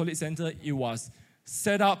 RTRC Apostolic Center, it was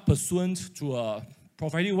set up pursuant to a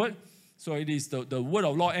prophetic word. So it is the word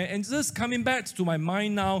of Lord. And just coming back to my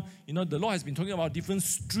mind now, the Lord has been talking about different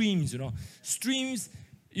streams, Streams,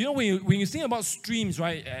 when you think about streams,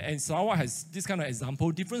 right, and Sarawak has this kind of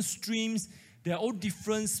example, different streams, they're all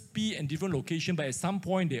different speed and different location, but at some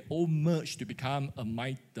point, they all merge to become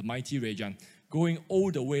the mighty Rayjan, going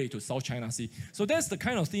all the way to South China Sea. So that's the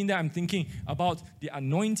kind of thing that I'm thinking about, the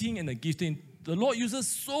anointing and the gifting. The Lord uses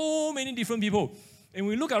so many different people. And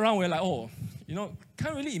we look around, we're like,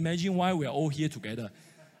 can't really imagine why we're all here together.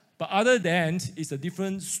 But other than, it's a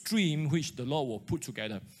different stream which the Lord will put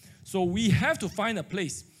together. So we have to find a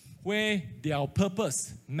place where our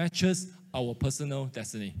purpose matches our personal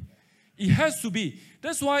destiny. It has to be.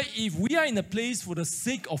 That's why if we are in a place for the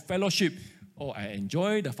sake of fellowship, I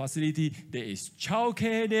enjoy the facility, there is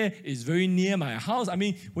childcare there, it's very near my house. I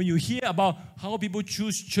mean, when you hear about how people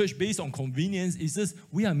choose church based on convenience, it's just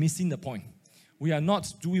we are missing the point. We are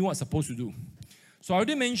not doing what's supposed to do. So I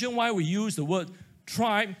already mentioned why we use the word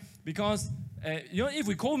tribe, because if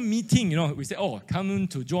we call meeting, we say, come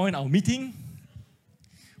to join our meeting.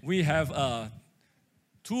 We have a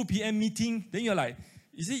 2 p.m. meeting. Then you're like,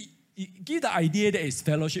 you see, give the idea that it's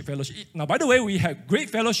fellowship. Now, by the way, we have great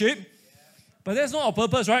fellowship, but that's not our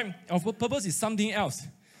purpose, right? Our purpose is something else.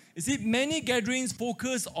 You see, many gatherings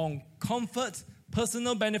focus on comfort,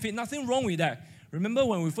 personal benefit. Nothing wrong with that. Remember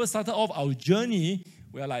when we first started off our journey,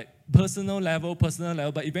 we are like personal level,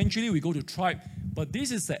 but eventually we go to tribe. But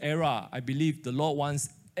this is the era, I believe, the Lord wants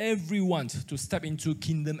everyone to step into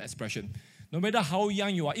kingdom expression. No matter how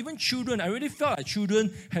young you are, even children, I really felt like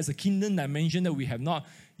children has a kingdom dimension that we have not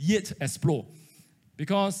yet explored.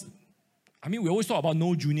 Because, we always talk about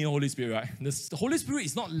no junior Holy Spirit, right? The Holy Spirit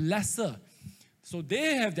is not lesser. So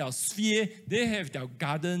they have their sphere, they have their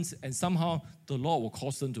gardens, and somehow the Lord will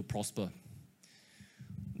cause them to prosper.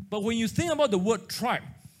 But when you think about the word tribe,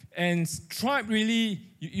 and tribe really,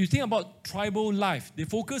 you think about tribal life, they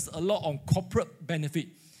focus a lot on corporate benefit.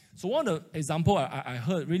 So one of the example I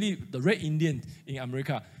heard, really the Red Indian in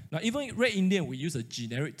America. Now even Red Indian, we use a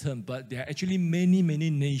generic term, but there are actually many, many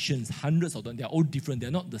nations, hundreds of them. They're all different.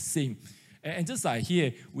 They're not the same. And just like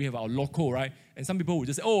here, we have our local, right? And some people will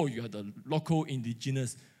just say, you are the local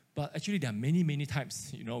indigenous. But actually, there are many, many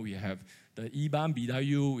types. We have the Iban,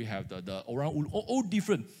 Bidayu, we have the Orang Ulu, all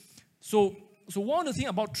different. So one of the things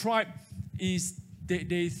about tribe is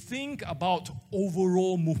they think about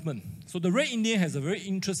overall movement. So the Red Indian has a very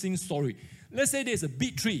interesting story. Let's say there's a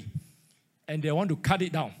big tree, and they want to cut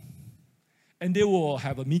it down. And they will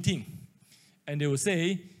have a meeting. And they will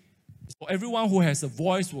say, so everyone who has a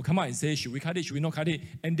voice will come out and say, should we cut it, should we not cut it?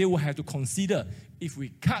 And they will have to consider, if we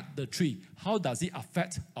cut the tree, how does it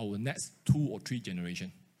affect our next 2 or 3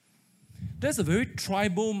 generations? That's a very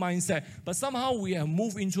tribal mindset, but somehow we have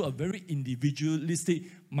moved into a very individualistic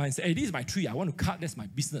mindset. Hey, this is my tree, I want to cut, that's my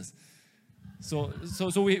business. So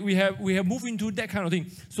we have moved into that kind of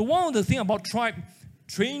thing. So one of the things about tribe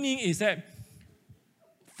training is that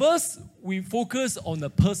first, we focus on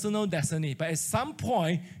the personal destiny, but at some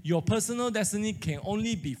point, your personal destiny can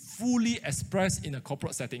only be fully expressed in a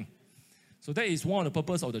corporate setting. So that is one of the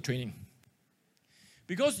purposes of the training.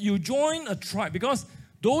 Because you join a tribe, because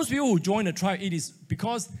those people who join a tribe, it is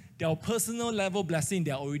because their personal level blessing,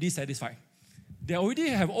 they are already satisfied. They already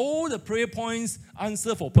have all the prayer points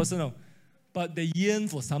answered for personal, but they yearn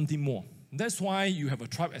for something more. That's why you have a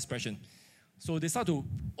tribe expression. So they start to,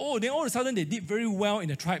 then all of a sudden they did very well in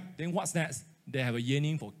the tribe. Then what's next? They have a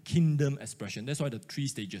yearning for kingdom expression. That's why the 3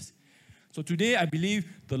 stages. So today I believe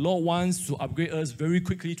the Lord wants to upgrade us very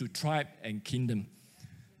quickly to tribe and kingdom.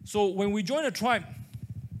 So when we join a tribe,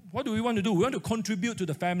 what do we want to do? We want to contribute to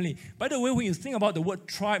the family. By the way, when you think about the word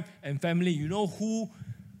tribe and family, you know who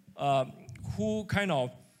kind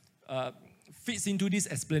of fits into this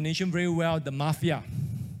explanation very well? The mafia.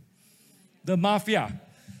 The mafia.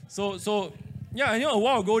 So yeah, a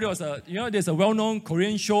while ago there was there's a well-known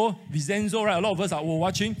Korean show, Vincenzo, right? A lot of us were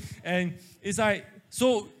watching, and it's like,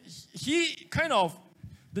 so he kind of,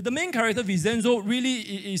 the main character Vincenzo really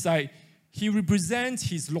is like, he represents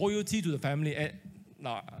his loyalty to the family. And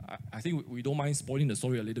now I think we don't mind spoiling the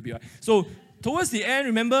story a little bit, right? So towards the end,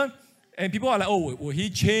 remember, And people are like, oh, will he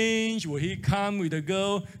change? Will he come with a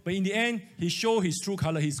girl? But in the end, he showed his true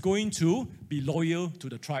color. He's going to be loyal to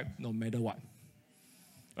the tribe no matter what.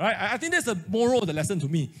 All right? I think that's the moral of the lesson to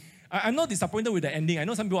me. I'm not disappointed with the ending. I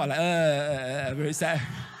know some people are like, very sad.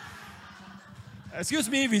 Excuse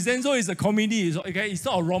me, Vincenzo is a comedy. Okay? It's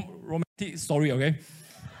not a romantic story, okay?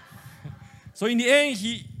 So in the end,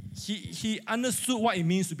 he understood what it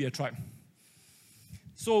means to be a tribe.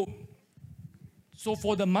 So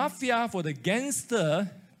for the mafia, for the gangster,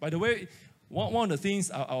 by the way, one of the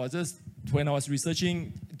things I was just, when I was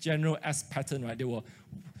researching General S. Patton, right,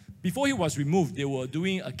 before he was removed, they were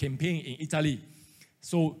doing a campaign in Italy.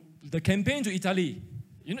 So the campaign to Italy,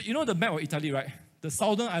 you know the map of Italy, right? The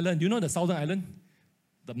southern island, do you know the southern island?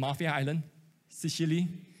 The mafia island, Sicily.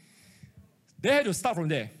 They had to start from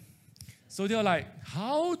there. So they were like,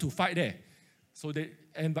 how to fight there? So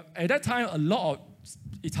but at that time, a lot of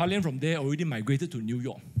Italians from there already migrated to New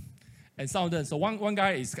York. And some of them, so one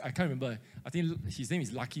guy is, I can't remember, I think his name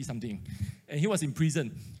is Lucky something. And he was in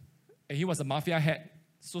prison. And he was a mafia head.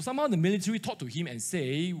 So somehow the military talked to him and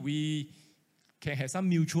say, we can have some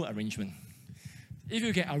mutual arrangement. If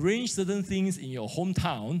you can arrange certain things in your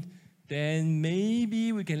hometown, then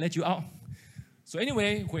maybe we can let you out. So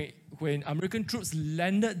anyway, when American troops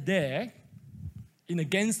landed there, in a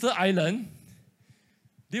gangster island,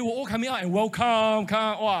 they were all coming out and welcome,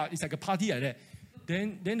 wow, it's like a party like that.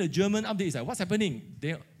 Then the German update is like, what's happening?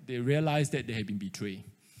 They realized that they had been betrayed.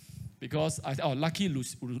 Because, lucky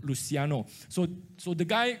Luciano. So the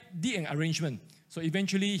guy did an arrangement. So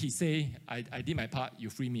eventually he say, I did my part, you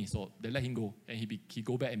free me. So they let him go. And he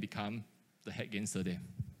go back and become the head gangster there.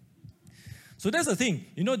 So that's the thing.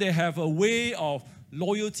 You know, they have a way of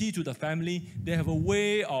loyalty to the family. They have a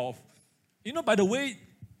way of, you know, by the way,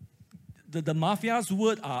 the mafia's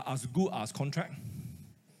word are as good as contract.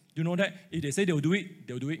 You know that? If they say they'll do it,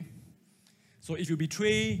 they'll do it. So if you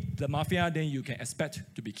betray the mafia, then you can expect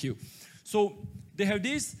to be killed. So they have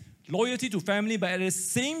this loyalty to family, but at the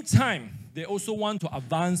same time, they also want to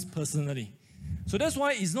advance personally. So that's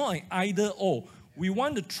why it's not an either or. We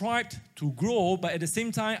want the tribe to grow, but at the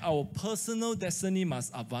same time, our personal destiny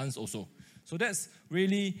must advance also. So that's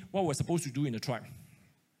really what we're supposed to do in the tribe.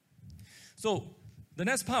 So the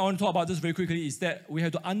next part I want to talk about just very quickly is that we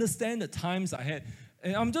have to understand the times ahead.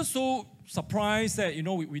 And I'm just so surprised that, you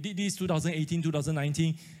know, we did this 2018,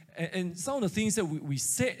 2019, and some of the things that we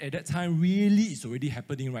said at that time really is already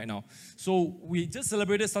happening right now. So we just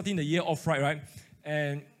celebrated starting the year off right?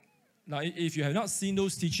 And now if you have not seen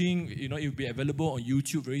those teaching, you know, it will be available on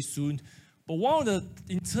YouTube very soon. But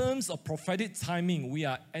in terms of prophetic timing, we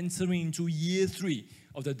are entering into year 3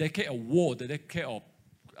 of the decade of war, the decade of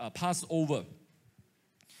Passover.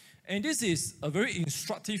 And this is a very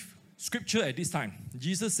instructive scripture at this time.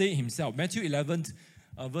 Jesus said himself, Matthew 11,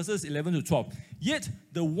 verses 11 to 12. Yet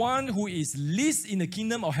the one who is least in the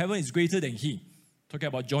kingdom of heaven is greater than he. Talking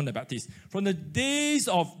about John the Baptist. From the days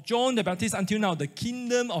of John the Baptist until now, the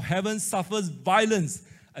kingdom of heaven suffers violence,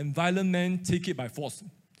 and violent men take it by force.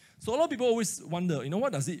 So a lot of people always wonder, you know,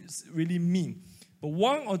 what does it really mean? But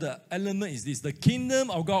one of the elements is this: the kingdom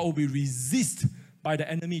of God will be resisted by the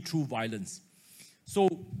enemy through violence. So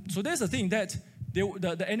that's the thing, that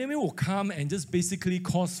the enemy will come and just basically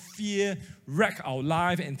cause fear, wreck our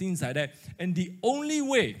life and things like that. And the only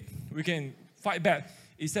way we can fight back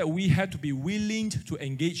is that we have to be willing to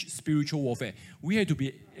engage spiritual warfare. We have to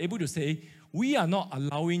be able to say, we are not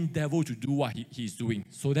allowing devil to do what he's doing,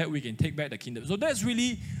 so that we can take back the kingdom. So that's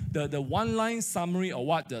really the one-line summary of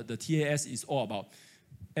what the TAS is all about.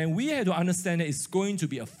 And we have to understand that it's going to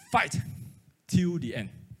be a fight till the end.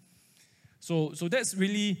 So that's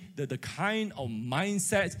really the kind of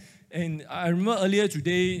mindset. And I remember earlier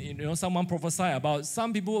today, you know, someone prophesied about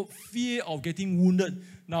some people fear of getting wounded.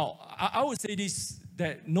 Now, I would say this,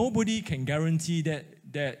 that nobody can guarantee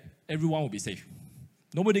that everyone will be safe.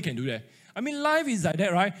 Nobody can do that. I mean, life is like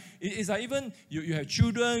that, right? It's like even you have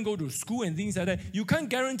children, go to school and things like that. You can't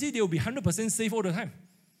guarantee they will be 100% safe all the time.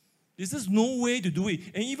 There's just no way to do it.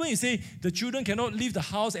 And even you say the children cannot leave the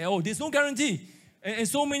house at all, there's no guarantee. And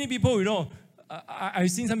so many people, you know,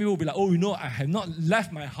 I've seen some people be like, oh, you know, I have not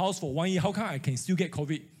left my house for 1 year. How come I can still get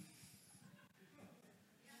COVID?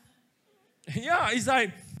 Yeah, it's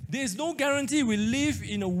like there's no guarantee. We live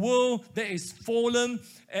in a world that is fallen,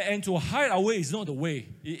 and to hide away is not the way.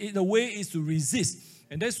 The way is to resist.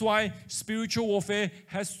 And that's why spiritual warfare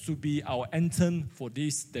has to be our anthem for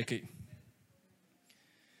this decade.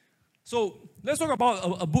 So let's talk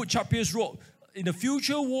about a book Chuck Pierce wrote. In the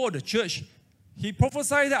future war of the church, He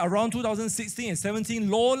prophesied that around 2016 and 17,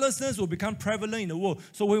 lawlessness will become prevalent in the world.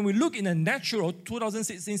 So when we look in the natural,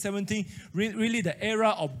 2016-17, really the era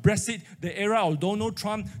of Brexit, the era of Donald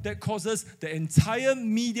Trump, that causes the entire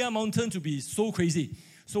media mountain to be so crazy.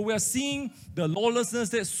 So we are seeing the lawlessness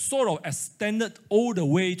that sort of extended all the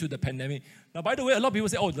way to the pandemic. Now, by the way, a lot of people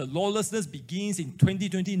say, oh, the lawlessness begins in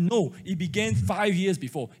 2020. No, it began 5 years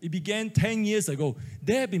before. It began 10 years ago.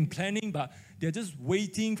 They have been planning, but they're just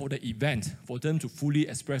waiting for the event for them to fully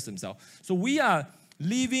express themselves. So we are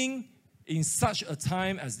living in such a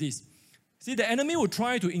time as this. See, the enemy will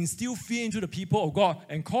try to instill fear into the people of God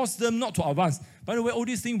and cause them not to advance. By the way, all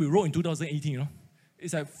these things we wrote in 2018,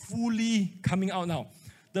 it's like fully coming out now.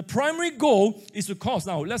 The primary goal is to cause,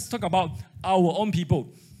 now let's talk about our own people.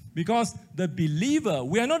 Because the believer,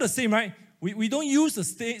 we are not the same, right? We don't use the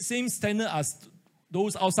same standard as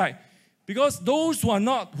those outside. Because those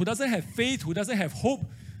who doesn't have faith, who doesn't have hope,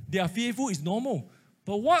 they are fearful is normal.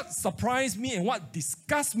 But what surprised me and what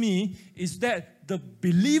disgusts me is that the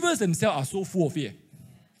believers themselves are so full of fear.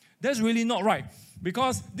 That's really not right.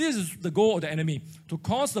 Because this is the goal of the enemy, to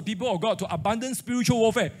cause the people of God to abandon spiritual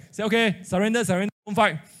warfare. Say, okay, surrender, don't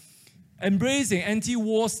fight. Embrace an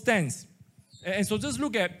anti-war stance. And so just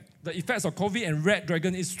look at the effects of COVID and Red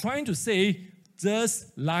Dragon. It's trying to say,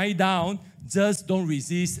 just lie down, just don't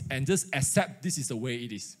resist, and just accept this is the way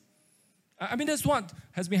it is. I mean, that's what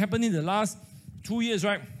has been happening in the last 2 years,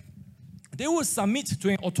 right? They will submit to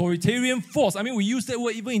an authoritarian force. I mean, we used that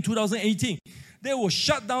word even in 2018. They will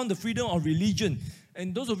shut down the freedom of religion.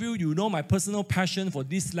 And those of you know my personal passion for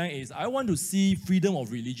this land is I want to see freedom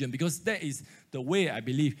of religion, because that is the way I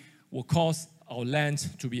believe will cause our land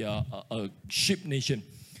to be a sheep nation.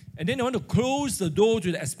 And then they want to close the door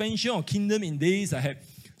to the expansion of kingdom in days ahead.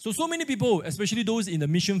 So many people, especially those in the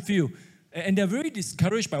mission field, and they're very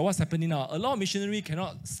discouraged by what's happening now. A lot of missionaries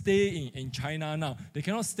cannot stay in China now. They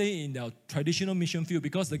cannot stay in their traditional mission field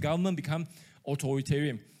because the government become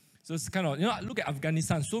authoritarian. So it's kind of, look at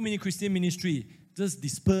Afghanistan. So many Christian ministry just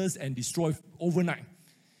dispersed and destroyed overnight.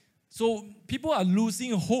 So people are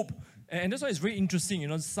losing hope. And that's why it's very interesting,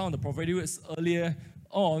 some of the prophetic words earlier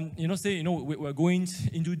on, we're going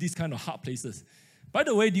into these kind of hard places. By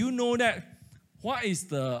the way, do you know that what is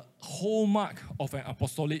the hallmark of an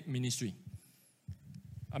apostolic ministry?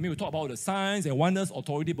 I mean, we talk about the signs and wonders,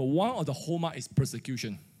 authority, but one of the hallmark is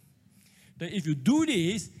persecution. That if you do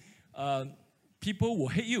this, people will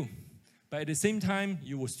hate you, but at the same time,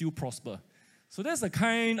 you will still prosper. So that's the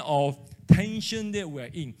kind of tension that we're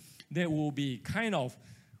in. That will be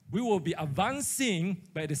we will be advancing,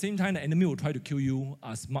 but at the same time, the enemy will try to kill you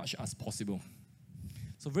as much as possible.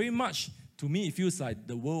 So very much, to me, it feels like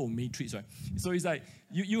the world of Matrix, right? So it's like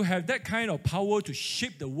you have that kind of power to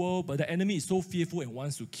shape the world, but the enemy is so fearful and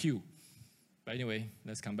wants to kill. But anyway,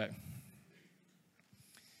 let's come back.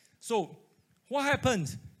 So what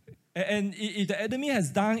happened? And if the enemy has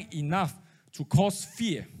done enough to cause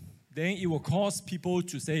fear, then it will cause people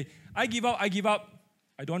to say, I give up, I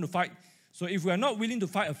don't want to fight. So if we are not willing to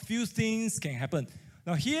fight, a few things can happen.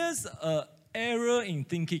 Now here's an error in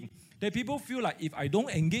thinking, that people feel like if I don't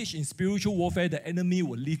engage in spiritual warfare, the enemy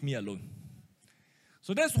will leave me alone.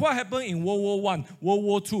 So that's what happened in World War I, World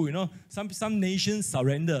War II, some nations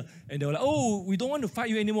surrender, and they were like, oh, we don't want to fight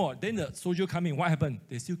you anymore. Then the soldier come in, what happened?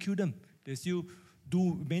 They still kill them. They still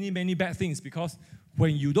do many, many bad things, because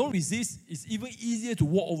when you don't resist, it's even easier to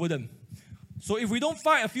walk over them. So if we don't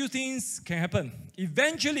fight, a few things can happen.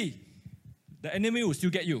 Eventually, the enemy will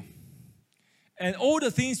still get you. And all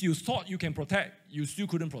the things you thought you can protect, you still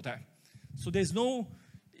couldn't protect. So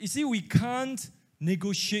we can't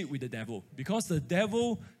negotiate with the devil, because the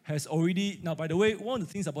devil has already, now by the way, one of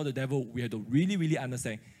the things about the devil we have to really, really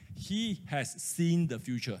understand, he has seen the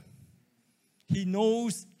future. He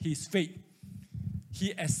knows his fate.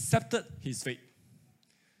 He accepted his fate.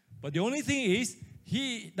 But the only thing is,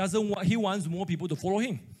 he wants more people to follow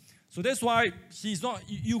him. So that's why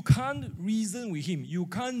you can't reason with him. You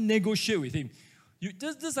can't negotiate with him.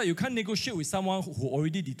 Just like you can't negotiate with someone who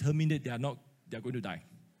already determined that they are going to die.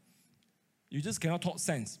 You just cannot talk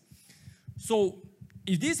sense. So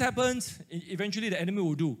if this happens, eventually the enemy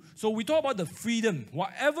will do. So we talk about the freedom.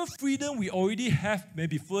 Whatever freedom we already have may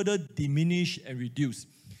be further diminished and reduced.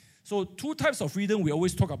 So two types of freedom we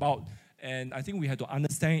always talk about, and I think we have to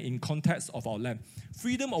understand in context of our land.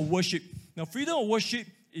 Freedom of worship. Now, freedom of worship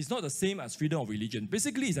is not the same as freedom of religion.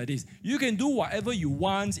 Basically, it's like this. You can do whatever you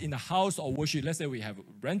want in the house of worship. Let's say we have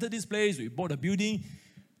rented this place, we bought a building.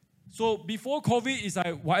 So before COVID, it's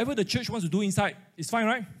like whatever the church wants to do inside, it's fine,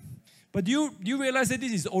 right? But do you realize that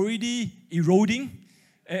this is already eroding?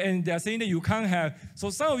 And they're saying that you can't have. So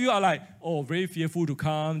some of you are like, oh, very fearful to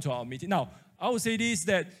come to our meeting. Now, I would say this,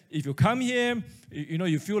 that if you come here,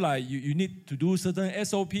 you feel like you need to do certain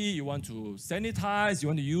SOP, you want to sanitize, you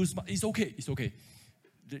want to use, it's okay, it's okay.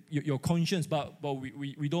 Your conscience, but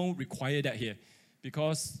we don't require that here,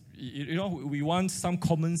 because we want some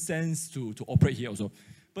common sense to operate here also.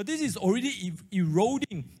 But this is already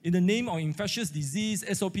eroding in the name of infectious disease,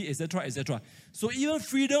 SOP, etc., etc. So even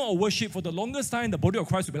freedom of worship, for the longest time, the body of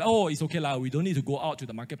Christ will be like, oh, it's okay, we don't need to go out to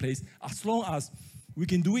the marketplace, as long as we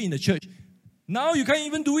can do it in the church. Now you can't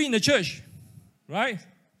even do it in the church, right?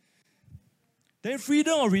 Then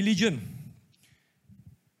freedom of religion.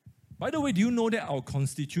 By the way, do you know that our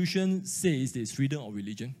constitution says there's freedom of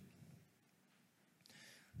religion?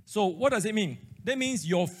 So what does it mean? That means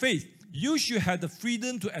your faith. You should have the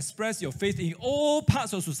freedom to express your faith in all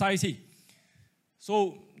parts of society.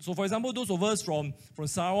 So for example, those of us from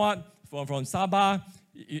Sarawak, from Sabah,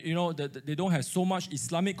 they don't have so much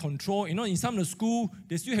Islamic control. In some of the school,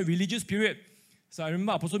 they still have religious period. So I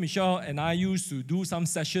remember Apostle Michelle and I used to do some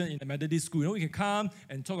session in the Methodist school. We can come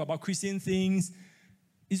and talk about Christian things.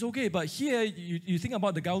 It's okay, but here, you think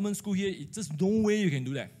about the government school here, it's just no way you can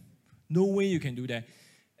do that. No way you can do that.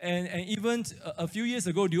 And even a few years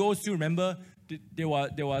ago, do you all still remember there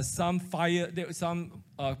was some fire, some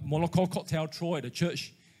Molotov cocktail throw at the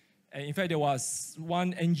church? And in fact, there was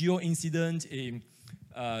one NGO incident in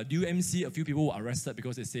UMC. A few people were arrested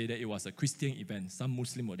because they say that it was a Christian event. Some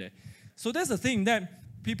Muslim were there. So that's the thing,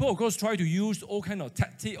 that people, of course, try to use all kind of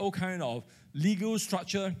tactic, all kind of legal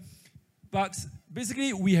structure. But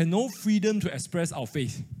basically, we have no freedom to express our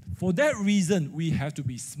faith. For that reason, we have to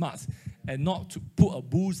be smart and not to put a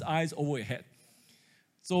bull's eyes over your head.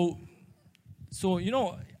 So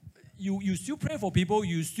you still pray for people,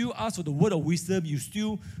 you still ask for the word of wisdom, you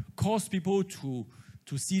still cause people to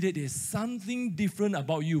see that there's something different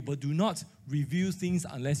about you, but do not reveal things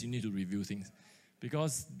unless you need to reveal things.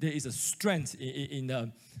 Because there is a strength in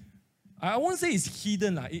the, I won't say it's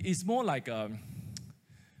hidden, it's more like a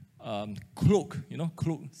cloak,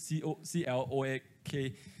 cloak,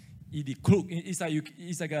 C-L-O-A-K-E-D, cloak.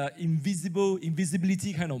 It's like an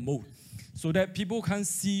invisibility kind of mode, so that people can't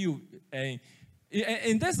see you. And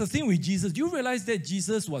that's the thing with Jesus. Do you realize that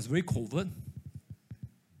Jesus was very covert?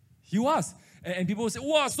 He was. And people say,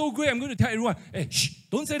 wow, so great, I'm going to tell everyone, hey, shh,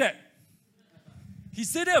 don't say that. He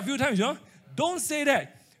said that a few times, don't say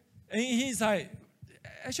that. And he's like,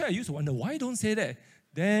 actually, I used to wonder, why don't say that?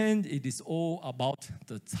 Then it is all about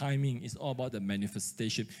the timing. It's all about the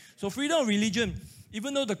manifestation. So freedom of religion,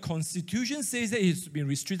 even though the Constitution says that it's been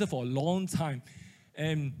restricted for a long time,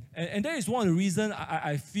 and that is one of the reasons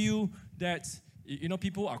I feel that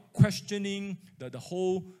people are questioning the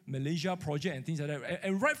whole Malaysia project and things like that.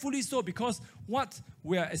 And rightfully so, because what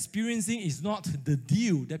we are experiencing is not the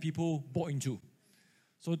deal that people bought into.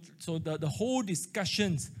 So the whole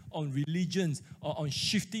discussions on religions, on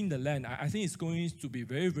shifting the land, I think it's going to be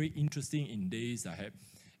very, very interesting in days ahead.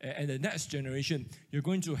 And the next generation, you're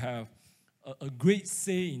going to have a great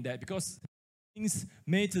say in that, because since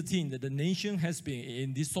May 13, the nation has been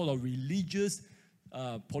in this sort of religious,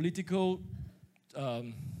 political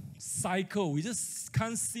cycle. We just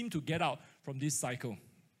can't seem to get out from this cycle.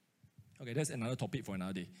 Okay, that's another topic for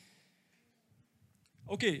another day.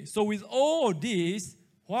 Okay, so with all of this,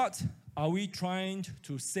 what are we trying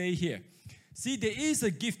to say here? See, there is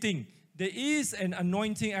a gifting. There is an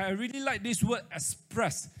anointing. I really like this word,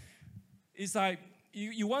 express. It's like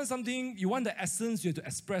you want something, you want the essence, you have to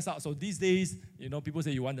express out. So these days, people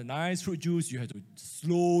say you want the nice fruit juice, you have to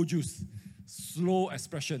slow juice, slow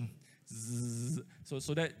expression.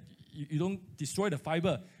 So that you don't destroy the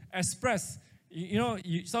fiber. Express.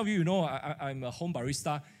 Some of you know I'm a home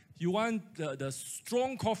barista. You want the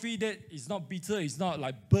strong coffee that is not bitter, it's not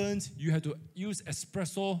like burnt, you have to use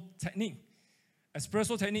espresso technique.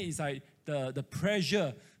 Espresso technique is like the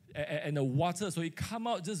pressure and the water, so it come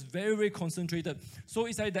out just very, very concentrated. So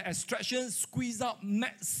it's like the extraction, squeeze out,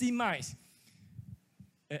 maximize.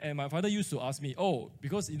 And my father used to ask me,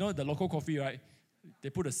 because the local coffee, right?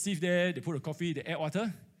 They put a sieve there, they put a coffee, they add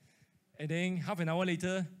water, and then half an hour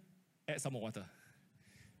later, add some more water.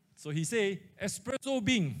 So he said, espresso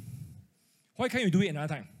bean, why can't you do it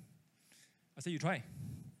another time? I said, you try.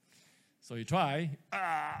 So you try.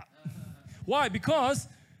 Why? Because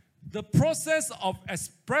the process of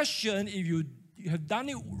expression, if you have done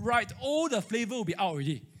it right, all the flavor will be out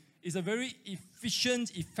already. It's a very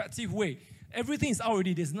efficient, effective way. Everything is out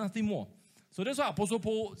already, there's nothing more. So that's why Apostle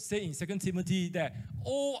Paul said in 2 Timothy that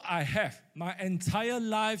all I have, my entire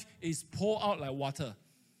life is poured out like water.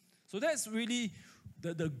 So that's really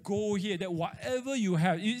the goal here, that whatever you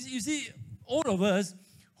have, you see, all of us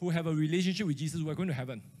who have a relationship with Jesus, we're going to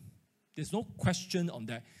heaven. There's no question on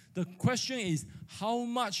that. The question is, how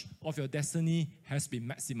much of your destiny has been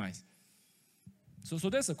maximized? So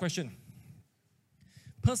that's the question.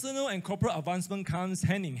 Personal and corporate advancement comes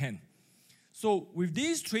hand in hand. So with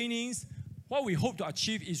these trainings, what we hope to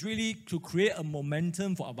achieve is really to create a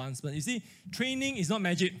momentum for advancement. You see, training is not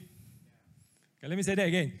magic. Okay, let me say that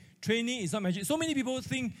again. Training is not magic. So many people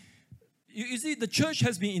think, you see, the church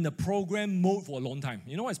has been in the program mode for a long time.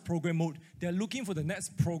 You know what is program mode? They're looking for the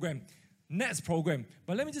next program.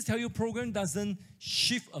 But let me just tell you, program doesn't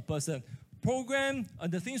shift a person. Program,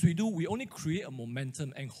 the things we do, we only create a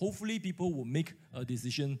momentum, and hopefully people will make a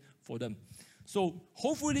decision for them. So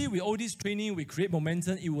hopefully with all this training, we create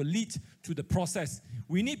momentum. It will lead to the process.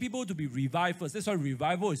 We need people to be revived first. That's why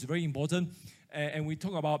revival is very important. And we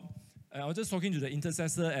talk about, I was just talking to the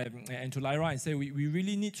intercessor and to Lyra and say we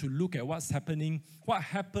really need to look at what's happening, what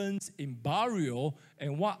happens in Barrio,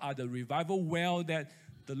 and what are the revival well that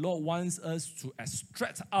the Lord wants us to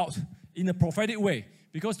extract out in a prophetic way.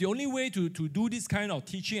 Because the only way to do this kind of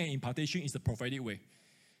teaching and impartation is the prophetic way.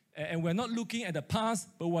 And we're not looking at the past,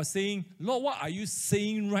 but we're saying, Lord, what are you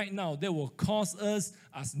saying right now that will cause us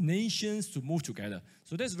as nations to move together?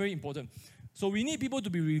 So that's very important. So we need people to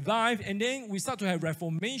be revived, and then we start to have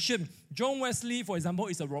reformation. John Wesley, for example,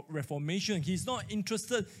 is a reformation. He's not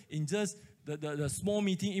interested in just the small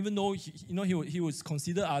meeting, even though he was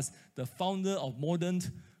considered as the founder of modern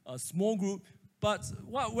small group. But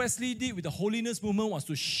what Wesley did with the holiness movement was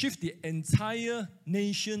to shift the entire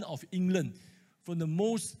nation of England from the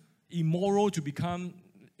most immoral to become,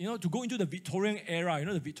 to go into the Victorian era.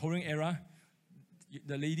 The Victorian era,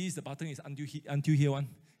 the ladies, the button is until here one,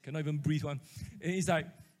 cannot even breathe one. And it's like,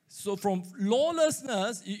 so from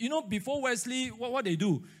lawlessness, before Wesley, what they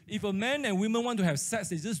do, if a man and women want to have sex,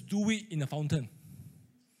 they just do it in a fountain.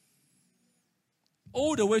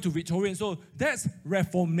 All the way to Victorian. So that's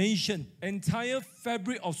reformation. Entire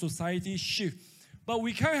fabric of society shift. But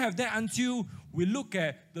we can't have that until we look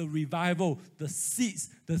at the revival, the seeds,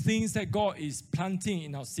 the things that God is planting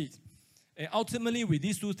in our seeds. And ultimately, with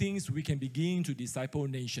these two things, we can begin to disciple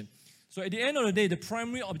nation. So at the end of the day, the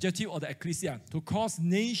primary objective of the ecclesia, to cause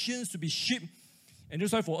nations to be shaped. And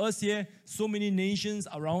that's why for us here, so many nations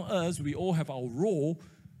around us, we all have our role.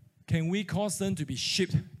 Can we cause them to be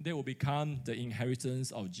shaped? They will become the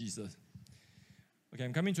inheritance of Jesus. Okay,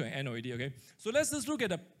 I'm coming to an end already, okay? So let's just look at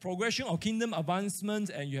the progression of kingdom advancement,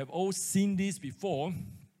 and you have all seen this before.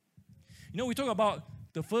 We talk about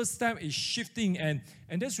the first step is shifting, and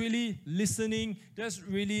that's really listening, that's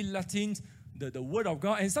really letting the word of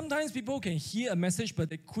God. And sometimes people can hear a message, but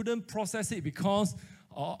they couldn't process it because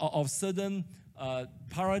of certain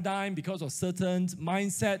paradigm, because of certain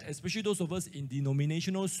mindset, especially those of us in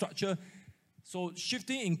denominational structure. So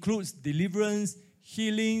shifting includes deliverance,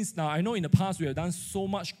 healings. Now, I know in the past we have done so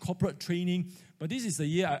much corporate training, but this is a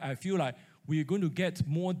year I feel like we're going to get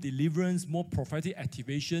more deliverance, more prophetic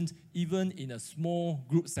activations, even in a small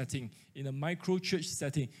group setting, in a micro church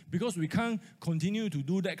setting, because we can't continue to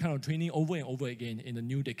do that kind of training over and over again in the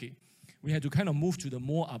new decade. We had to kind of move to the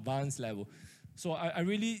more advanced level. So I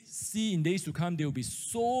really see in days to come, there will be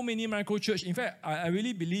so many micro church. In fact, I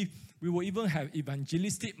really believe we will even have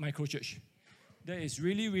evangelistic micro church. That is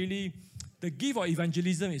really, really, the gift of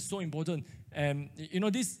evangelism is so important. And in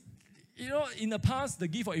the past, the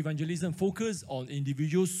gift of evangelism focused on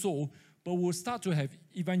individual soul, but we'll start to have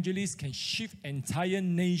evangelists can shift entire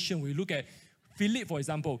nation. We look at Philip, for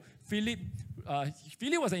example. Philip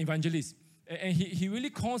was an evangelist. And he really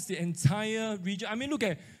caused the entire region. I mean, look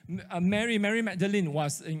at Mary. Mary Magdalene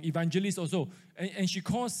was an evangelist also. And she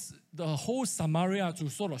caused the whole Samaria to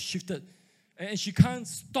sort of shift. And she can't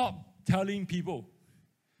stop telling people.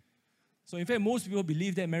 So in fact, most people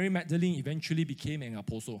believe that Mary Magdalene eventually became an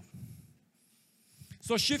apostle.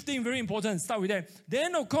 So shifting, very important. Start with that.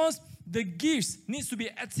 Then, of course, the gifts needs to be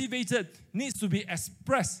activated, needs to be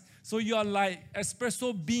expressed. So you are like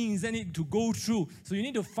espresso beans that need to go through. So you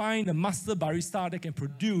need to find a master barista that can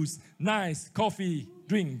produce nice coffee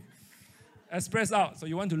drink. Express out. So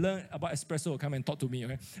you want to learn about espresso, come and talk to me,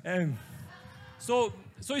 okay? So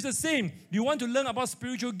it's the same. You want to learn about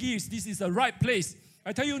spiritual gifts, this is the right place.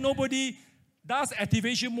 I tell you, nobody does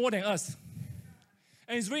activation more than us.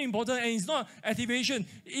 And it's very important, and it's not activation.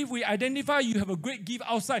 If we identify you have a great gift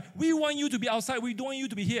outside, we want you to be outside. We don't want you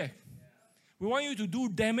to be here. We want you to do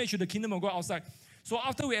damage to the kingdom of God outside. So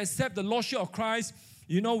after we accept the Lordship of Christ,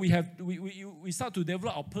 we start to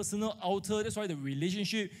develop our personal altar. That's why the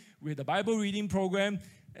relationship with the Bible reading program,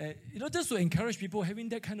 just to encourage people having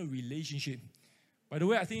that kind of relationship. By the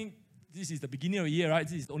way, I think this is the beginning of the year, right?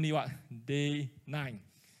 This is only what? Day 9.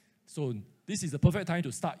 So this is the perfect time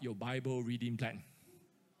to start your Bible reading plan.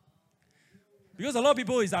 Because a lot of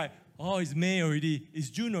people is like, oh, it's May already, it's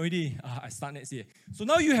June already, I start next year. So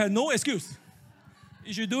now you have no excuse.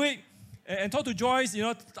 You should do it. And talk to Joyce,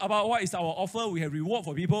 about what is our offer. We have reward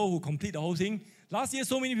for people who complete the whole thing. Last year,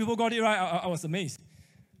 so many people got it right. I was amazed.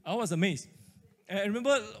 And I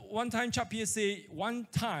remember one time, Chuck Pierce said, one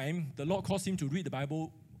time, the Lord caused him to read the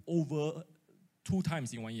Bible over 2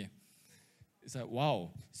 times in 1 year. It's like, wow.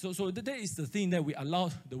 So that is the thing that we allow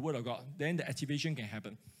the Word of God. Then the activation can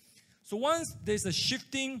happen. So once there's a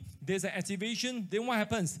shifting, there's an activation, then what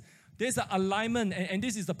happens? There's an alignment, and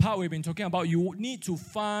this is the part we've been talking about. You need to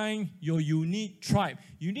find your unique tribe.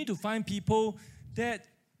 You need to find people that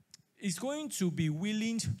is going to be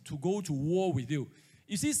willing to go to war with you.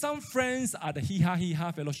 You see, some friends are the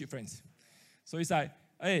hee-ha fellowship friends. So it's like,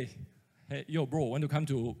 hey, yo, bro, want to come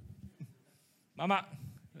to Mama?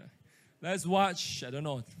 Let's watch, I don't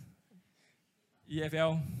know,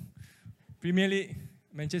 EFL, Premier League,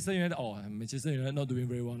 Manchester United. Oh, Manchester United not doing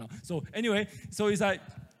very well now. So anyway, so it's like,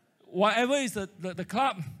 whatever is the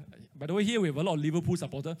club. By the way, here we have a lot of Liverpool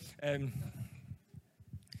supporters.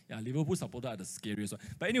 Liverpool supporters are the scariest one.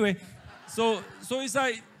 But anyway, so it's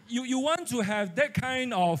like you want to have that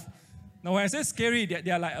kind of. Now when I say scary,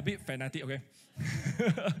 they are like a bit fanatic, okay?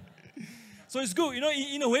 So it's good,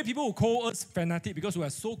 in a way, people will call us fanatic because we are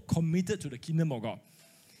so committed to the kingdom of God.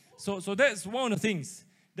 So that's one of the things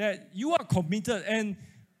that you are committed, and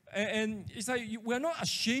it's like we're not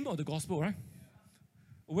ashamed of the gospel, right?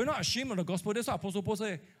 We're not ashamed of the gospel. That's what Apostle Paul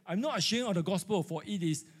said. I'm not ashamed of the gospel, for it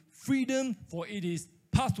is freedom, for it is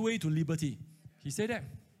pathway to liberty. He said that.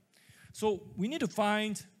 So we need to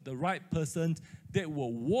find the right person that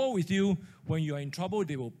will war with you when you are in trouble.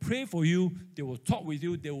 They will pray for you. They will talk with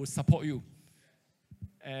you. They will support you.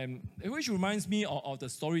 Which reminds me of the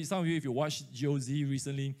story. Some of you, if you watched GOZ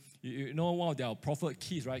recently, you know one of their prophet,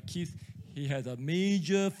 Keith, right? Keith, he had a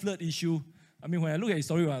major flood issue. I mean, when I look at his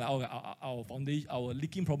story, our foundation, our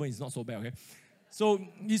leaking problem is not so bad, okay? So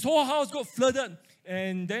his whole house got flooded,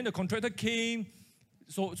 and then the contractor came.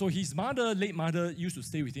 So his mother, late mother, used to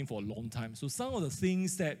stay with him for a long time. So some of the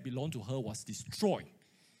things that belonged to her was destroyed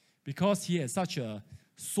because he had such a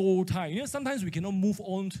soul tie. Sometimes we cannot move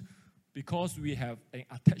on because we have an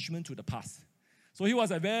attachment to the past. So he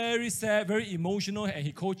was very sad, very emotional, and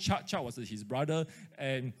he called Chuck. Chuck was his brother,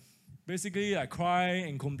 and basically crying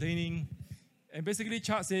and complaining. And basically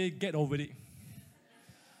Chuck said, get over it.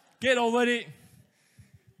 Get over it.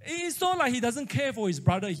 It's not like he doesn't care for his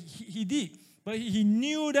brother. He did. But he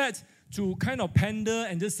knew that to kind of pander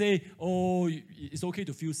and just say, oh, it's okay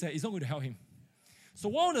to feel sad, it's not going to help him. So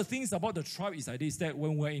one of the things about the tribe is like this, that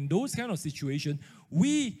when we're in those kind of situations,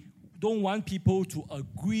 we don't want people to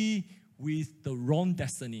agree with the wrong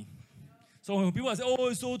destiny. So when people say, oh,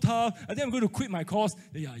 it's so tough, I think I'm going to quit my course.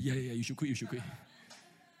 Yeah, you should quit.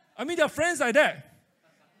 I mean, there are friends like that.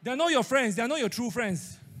 They're not your friends. They're not your true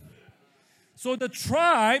friends. So the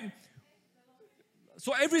tribe,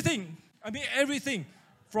 so everything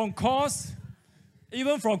from course,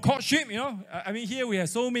 even from courtship, I mean, here we have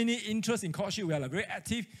so many interests in courtship. We are very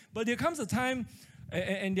active. But there comes a time,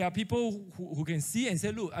 and there are people who can see and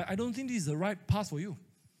say, look, I don't think this is the right path for you.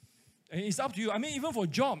 And it's up to you. I mean, even for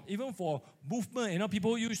job, even for movement,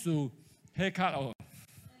 people used to haircut or...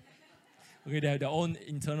 Okay, they have their own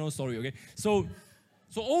internal story, okay? So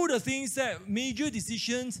all the things that major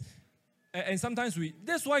decisions, and sometimes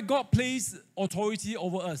that's why God placed authority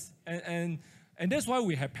over us. And that's why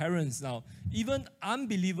we have parents now. Even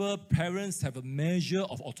unbeliever parents have a measure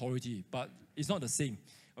of authority, but it's not the same,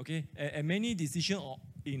 okay? And many decisions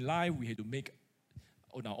in life we have to make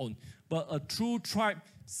on our own. But a true tribe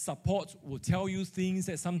support will tell you things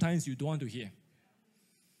that sometimes you don't want to hear.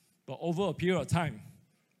 But over a period of time,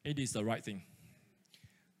 it is the right thing.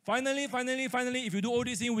 Finally, if you do all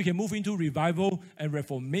these things, we can move into revival and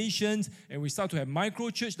reformation, and we start to have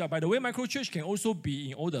micro-church. Now, by the way, micro-church can also be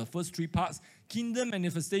in all the first 3 parts: kingdom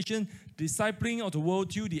manifestation, discipling of the world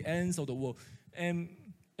till the ends of the world. And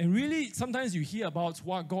really, sometimes you hear about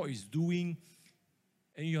what God is doing,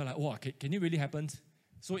 and you're like, wow, can it really happen?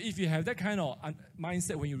 So if you have that kind of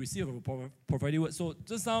mindset when you receive a prophetic word, so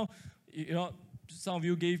just now, some of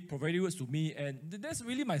you gave prophetic words to me, and that's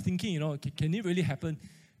really my thinking, can it really happen?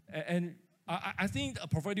 And I think a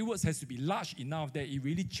prophetic word has to be large enough that it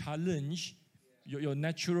really challenge your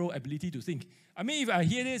natural ability to think. I mean, if I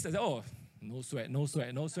hear this, I say, oh, no sweat.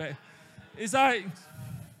 It's like,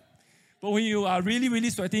 but when you are really, really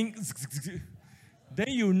sweating, then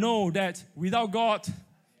you know that without God,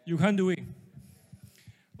 you can't do it.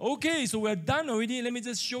 Okay, so we're done already. Let me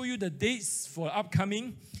just show you the dates for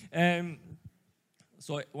upcoming.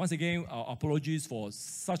 So once again, our apologies for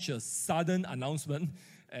such a sudden announcement.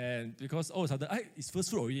 And because all of a sudden, it's first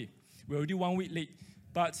fruit already. We're already 1 week late.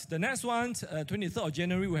 But the next one, 23rd of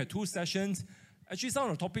January, we had 2 sessions. Actually, some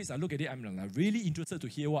of the topics, I look at it, I'm like really interested to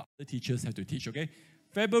hear what other teachers have to teach, okay?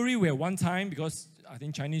 February, we have 1 time because I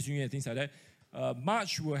think Chinese New Year and things like that.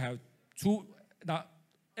 March, we'll have 2. Now,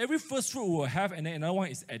 every first fruit we'll have, and then another one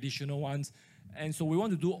is additional ones. And so we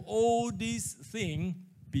want to do all these things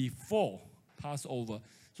before Passover.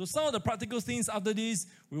 So some of the practical things after this,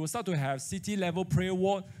 we will start to have city-level prayer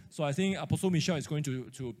walk. So I think Apostle Michelle is going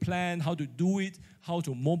to plan how to do it, how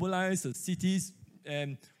to mobilize the cities.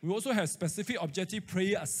 And we also have specific objective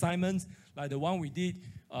prayer assignments, like the one we did,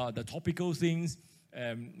 the topical things,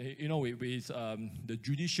 with the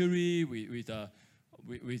judiciary, with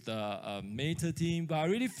the Mater team. But I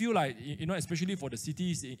really feel like, especially for the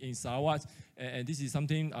cities in Sarawak, and this is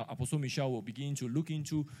something Apostle Michelle will begin to look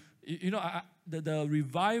into. The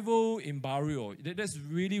revival in Barrio, that's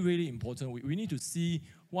really, really important. We need to see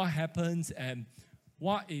what happens and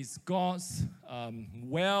what is God's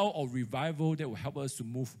well or revival that will help us to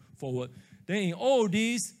move forward. Then in all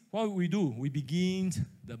this, what we do? We begin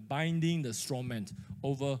the binding the strong man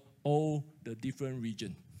over all the different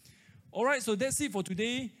regions. All right, so that's it for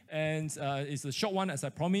today, and it's a short one as I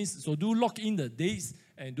promised. So do lock in the dates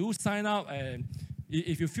and do sign up. And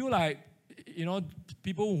if you feel like,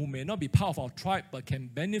 people who may not be part of our tribe but can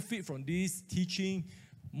benefit from this teaching,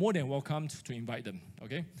 more than welcome to invite them,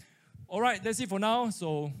 okay? All right, that's it for now.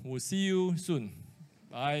 So we'll see you soon.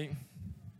 Bye.